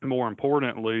you, more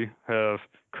importantly, have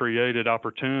created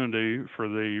opportunity for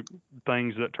the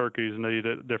things that turkeys need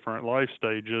at different life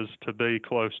stages to be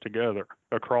close together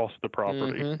across the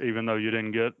property, even though you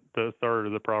didn't get the third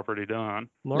of the property done.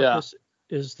 Marcus,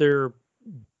 is there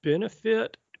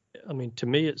benefit? I mean, to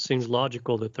me, it seems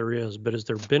logical that there is, but is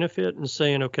there benefit in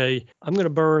saying, okay, I'm going to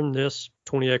burn this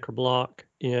 20-acre block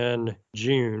in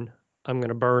June. I'm going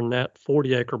to burn that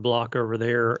 40-acre block over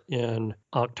there in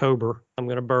October. I'm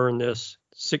going to burn this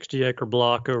 60-acre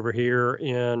block over here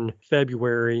in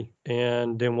February,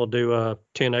 and then we'll do a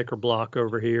 10-acre block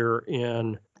over here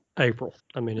in April.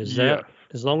 I mean, is that,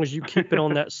 as long as you keep it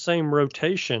on that same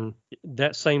rotation,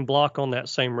 that same block on that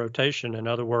same rotation, in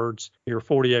other words, your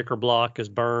 40-acre block is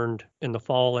burned in the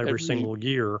fall every single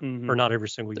year, or not every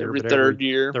single year, but every third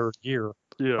year.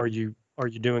 Yeah. Are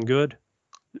you doing good?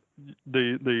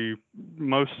 the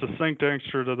most succinct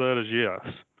answer to that is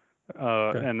yes.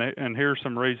 Okay. And here's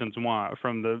some reasons why.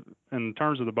 In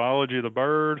terms of the biology of the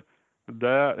bird,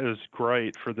 that is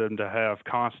great for them to have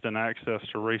constant access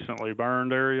to recently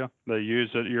burned area. They use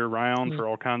it year round for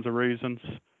all kinds of reasons,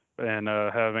 and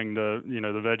having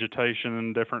the vegetation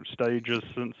in different stages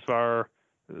since fire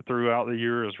throughout the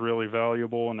year is really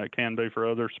valuable, and it can be for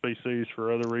other species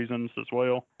for other reasons as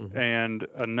well. And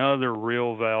another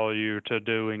real value to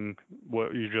doing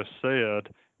what you just said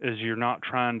is you're not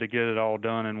trying to get it all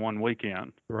done in one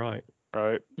weekend. Right.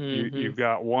 Right. You've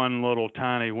got one little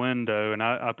tiny window, and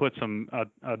I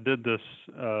did this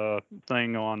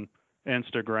thing on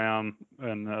Instagram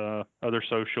and other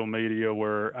social media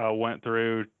where I went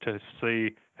through to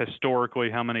see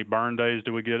historically how many burn days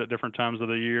do we get at different times of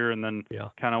the year, and then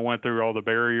kind of went through all the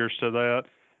barriers to that.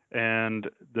 And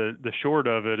the short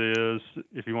of it is,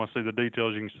 if you want to see the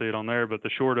details, you can see it on there. But the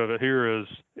short of it here is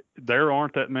there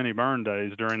aren't that many burn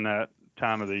days during that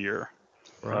time of the year.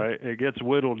 Right. It gets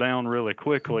whittled down really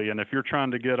quickly. And if you're trying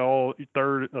to get a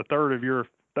third of your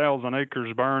 1,000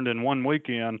 acres burned in one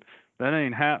weekend, that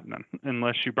ain't happening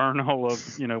unless you burn all of,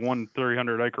 one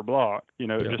 300-acre block.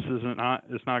 It just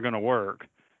it's not going to work.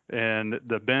 And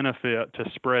the benefit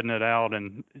to spreading it out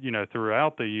and,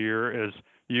 throughout the year is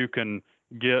you can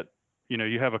get,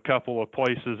 you have a couple of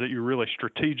places that you really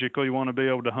strategically want to be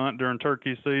able to hunt during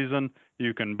turkey season.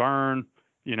 You can burn,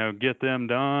 get them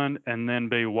done, and then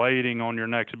be waiting on your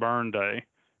next burn day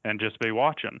and just be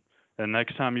watching. And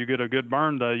next time you get a good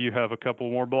burn day, you have a couple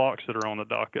more blocks that are on the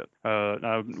docket.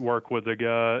 I work with a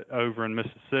guy over in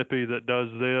Mississippi that does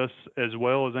this as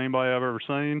well as anybody I've ever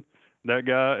seen. That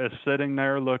guy is sitting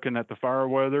there looking at the fire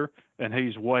weather, and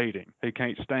he's waiting. He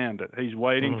can't stand it. He's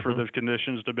waiting for the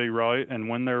conditions to be right, and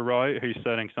when they're right, he's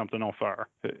setting something on fire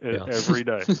every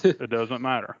day. It doesn't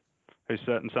matter. He's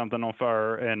setting something on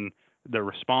fire, and the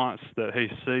response that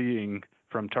he's seeing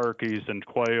from turkeys and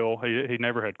quail, he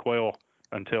never had quail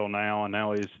until now, and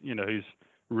now he's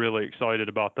really excited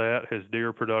about that. His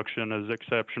deer production is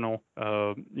exceptional.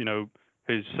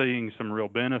 He's seeing some real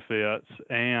benefits,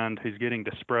 and he's getting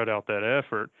to spread out that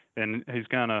effort. And he's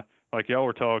kind of, like y'all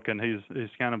were talking, he's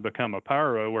kind of become a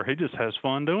pyro where he just has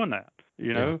fun doing that.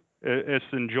 It's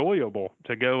enjoyable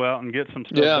to go out and get some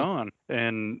stuff done,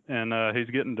 and he's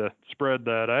getting to spread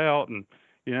that out. And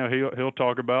he'll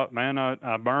talk about, man,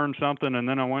 I burned something, and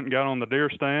then I went and got on the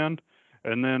deer stand,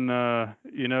 and then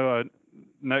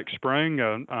next spring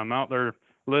I'm out there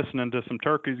listening to some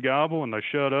turkeys gobble, and they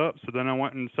shut up. So then I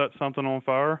went and set something on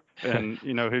fire, and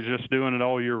he's just doing it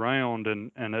all year round,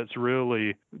 and it's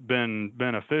really been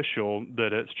beneficial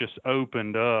that it's just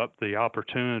opened up the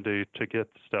opportunity to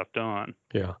get the stuff done.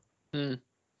 Yeah.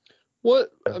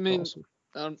 What That's I mean, awesome.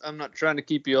 I'm not trying to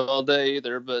keep you all day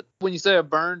either, but when you say a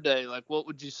burn day, like what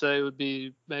would you say would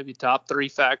be maybe top 3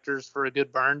 factors for a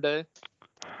good burn day?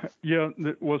 Yeah,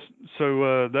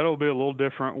 that'll be a little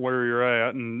different where you're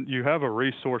at, and you have a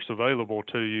resource available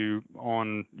to you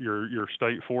on your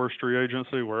state forestry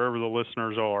agency, wherever the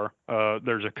listeners are.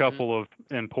 There's a couple of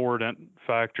important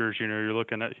factors. You're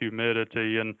looking at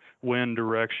humidity and wind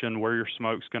direction, where your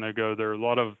smoke's going to go. There are a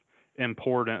lot of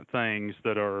important things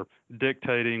that are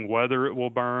dictating whether it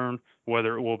will burn,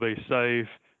 whether it will be safe,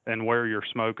 and where your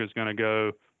smoke is going to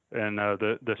go. And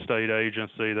the state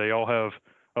agency, they all have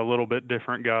a little bit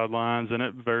different guidelines, and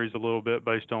it varies a little bit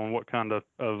based on what kind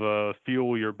of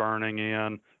fuel you're burning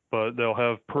in, but they'll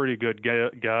have pretty good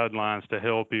guidelines to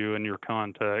help you in your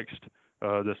context.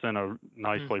 That's in a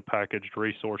nicely packaged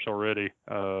resource already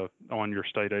on your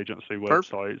state agency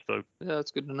website. So yeah,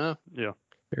 that's good to know. Yeah.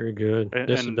 Very good. And,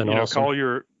 this has been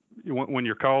awesome. When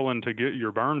you're calling to get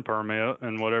your burn permit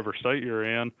in whatever state you're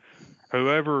in,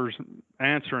 whoever's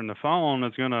answering the phone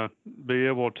is going to be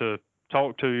able to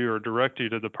talk to you or direct you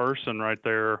to the person right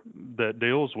there that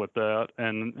deals with that,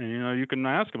 and you can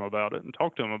ask them about it and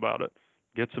talk to them about it,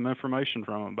 get some information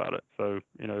from them about it. So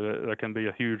that can be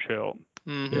a huge help.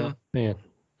 Yeah, man,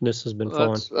 this has been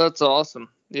fun. That's awesome.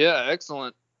 Yeah,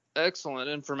 excellent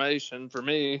information for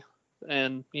me,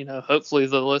 and hopefully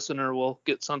the listener will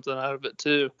get something out of it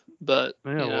too. But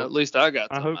at least I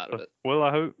got something out of it. Well,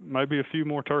 I hope maybe a few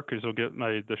more turkeys will get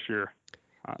made this year.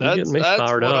 You're getting me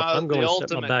fired up. I'm going to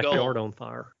set my backyard on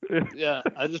fire. Yeah,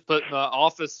 I just put my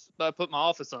office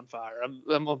on fire. I'm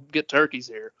gonna get turkeys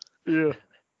here. Yeah,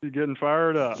 you're getting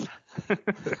fired up.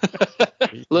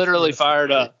 Literally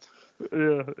fired up.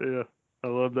 Yeah, I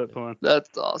love that plan.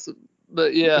 That's awesome.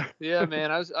 But yeah,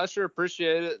 man, I sure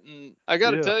appreciate it. And I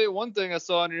got to Yeah. tell you one thing I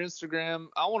saw on your Instagram.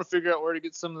 I want to figure out where to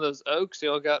get some of those oaks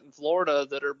y'all got in Florida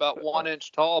that are about 1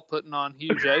 inch tall, putting on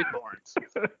huge acorns.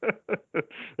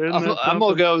 I'm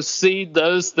gonna go seed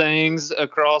those things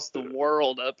across the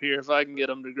world up here if I can get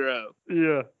them to grow.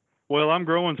 Yeah. Well, I'm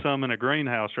growing some in a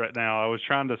greenhouse right now. I was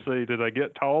trying to see, do they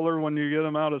get taller when you get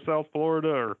them out of South Florida?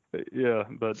 Or yeah,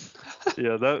 but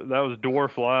yeah, that was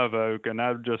dwarf live oak, and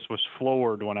I just was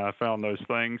floored when I found those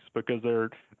things because they're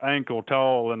ankle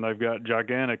tall and they've got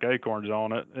gigantic acorns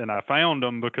on it. And I found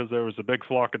them because there was a big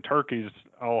flock of turkeys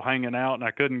all hanging out, and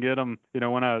I couldn't get them. You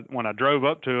know, when I drove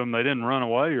up to them, they didn't run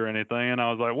away or anything. And I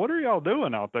was like, "What are y'all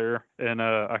doing out there?" And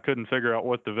I couldn't figure out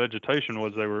what the vegetation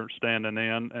was they were standing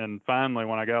in. And finally,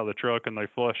 when I got out of the truck and they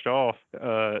flushed off,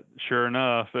 sure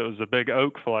enough, it was a big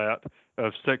oak flat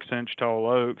of 6-inch tall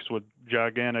oaks with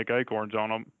gigantic acorns on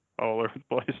them all over the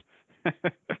place.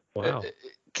 Wow.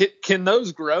 Can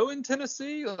those grow in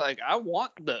Tennessee? Like, I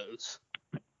want those.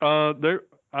 I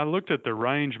looked at the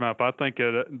range map. I think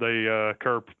they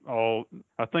occur all.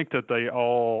 I think that they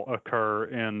all occur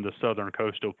in the southern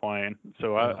coastal plain.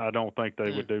 So I don't think they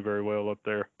would do very well up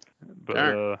there.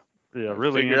 But yeah,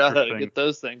 really figure out how to interesting. get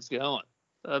those things going.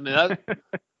 I mean,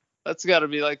 that's got to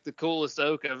be like the coolest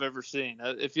oak I've ever seen.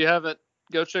 If you haven't,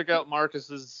 go check out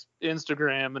Marcus's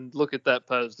Instagram and look at that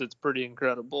post. It's pretty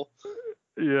incredible.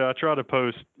 Yeah, I try to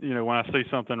post, you know, when I see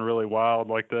something really wild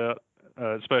like that,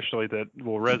 especially that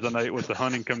will resonate with the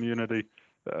hunting community.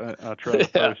 I try to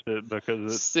post it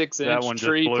because it's 6-inch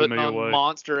tree putting on away.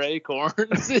 Monster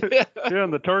acorns. Yeah,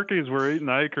 and the turkeys were eating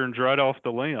acorns right off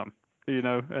the limb, you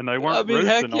know, and they weren't roosting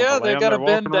heck on yeah, the they limb. got to They're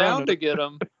bend walking around down to get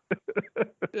them.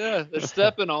 Yeah, they're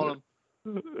stepping on them.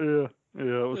 Yeah,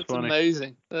 it was That's funny.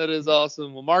 amazing. That is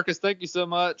awesome. Well, Marcus, thank you so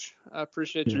much. I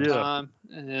appreciate your time.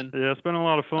 And yeah, it's been a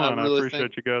lot of fun. I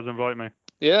appreciate you guys inviting me.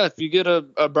 Yeah, if you get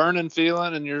a burning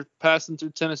feeling and you're passing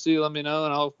through Tennessee, let me know,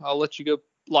 and I'll let you go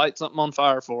light something on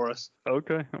fire for us.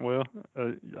 Okay. Well,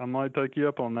 I might take you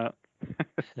up on that.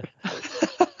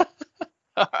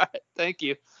 All right. Thank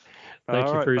you. Thank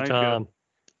you for your time. Guys.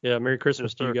 Yeah, Merry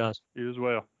Christmas to you guys. You as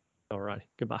well. All right.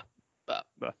 Goodbye.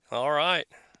 Bye. All right.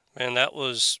 Man, that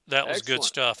was Excellent. good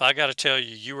stuff. I got to tell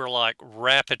you, you were like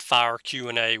rapid fire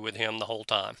Q&A with him the whole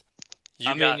time. He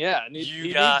needs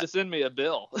to send me a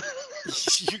bill.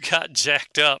 You got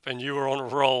jacked up and you were on a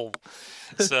roll.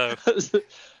 So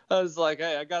I was like,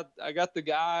 hey, I got the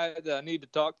guy that I need to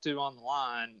talk to on the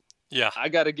line. Yeah. I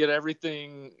got to get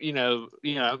everything,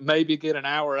 maybe get an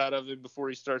hour out of him before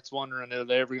he starts wondering if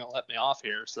they're ever going to let me off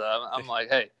here. So I'm like,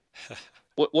 hey,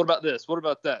 what about this? What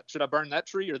about that? Should I burn that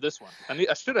tree or this one?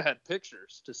 I should have had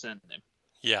pictures to send him.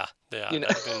 Yeah. That would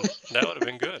have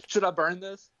been good. Should I burn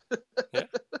this?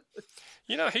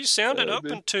 Yeah. He sounded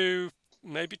open to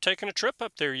maybe taking a trip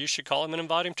up there. You should call him and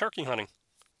invite him turkey hunting.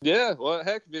 Yeah, well,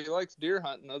 heck, if he likes deer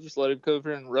hunting, I'll just let him come over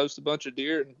here and roast a bunch of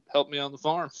deer and help me on the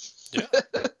farm. Yeah.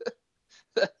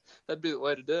 That'd be the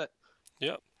way to do it.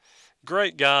 Yep.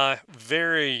 Great guy.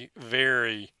 Very,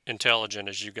 very intelligent,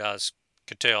 as you guys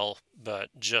could tell, but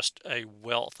just a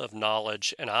wealth of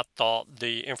knowledge. And I thought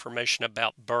the information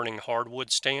about burning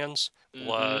hardwood stands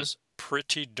was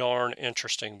pretty darn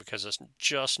interesting because it's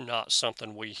just not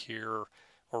something we hear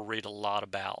or read a lot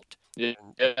about. Yeah.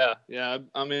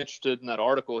 I'm interested in that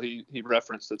article he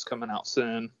referenced that's coming out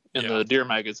soon in the Deer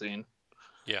magazine.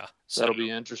 Yeah. So that'll be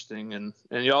interesting. And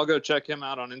y'all go check him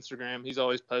out on Instagram. He's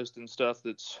always posting stuff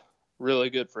that's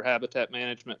really good for habitat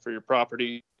management for your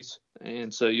properties.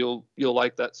 And so you'll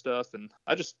like that stuff. And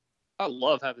I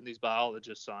love having these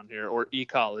biologists on here, or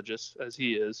ecologists as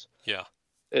he is. Yeah.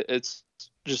 It's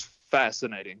just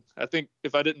fascinating. I think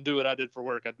if I didn't do what I did for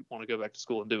work, I'd want to go back to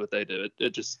school and do what they do.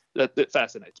 It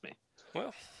fascinates me.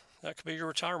 Well, that could be your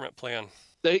retirement plan.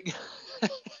 I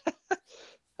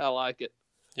like it.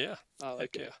 Yeah. I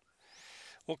like it.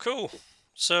 Well, cool.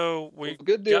 So we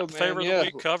good deal, got Favor of the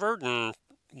Week covered, and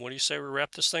what do you say we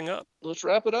wrap this thing up? Let's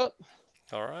wrap it up.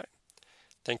 All right.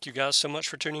 Thank you guys so much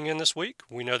for tuning in this week.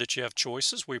 We know that you have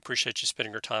choices. We appreciate you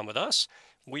spending your time with us.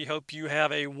 We hope you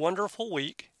have a wonderful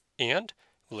week, and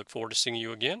we look forward to seeing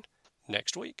you again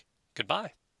next week.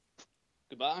 Goodbye.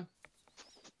 Goodbye.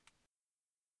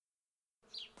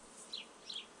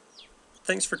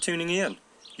 Thanks for tuning in.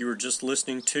 You were just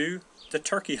listening to the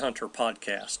Turkey Hunter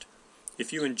Podcast.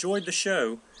 If you enjoyed the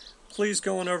show, please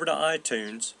go on over to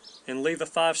iTunes and leave a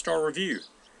 5-star review.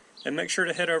 And make sure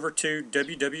to head over to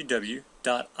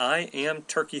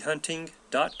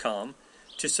www.iamturkeyhunting.com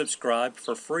to subscribe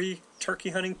for free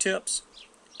turkey hunting tips,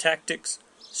 tactics,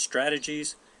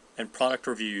 strategies, and product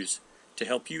reviews to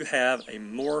help you have a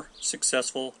more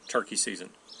successful turkey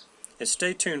season. and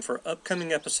stay tuned for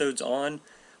upcoming episodes on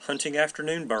hunting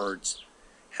afternoon birds,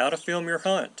 how to film your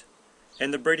hunt,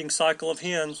 and the breeding cycle of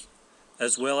hens,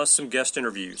 as well as some guest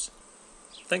interviews.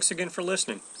 Thanks again for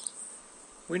listening.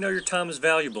 We know your time is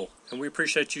valuable, and we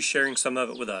appreciate you sharing some of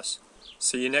it with us.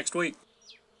 See you next week.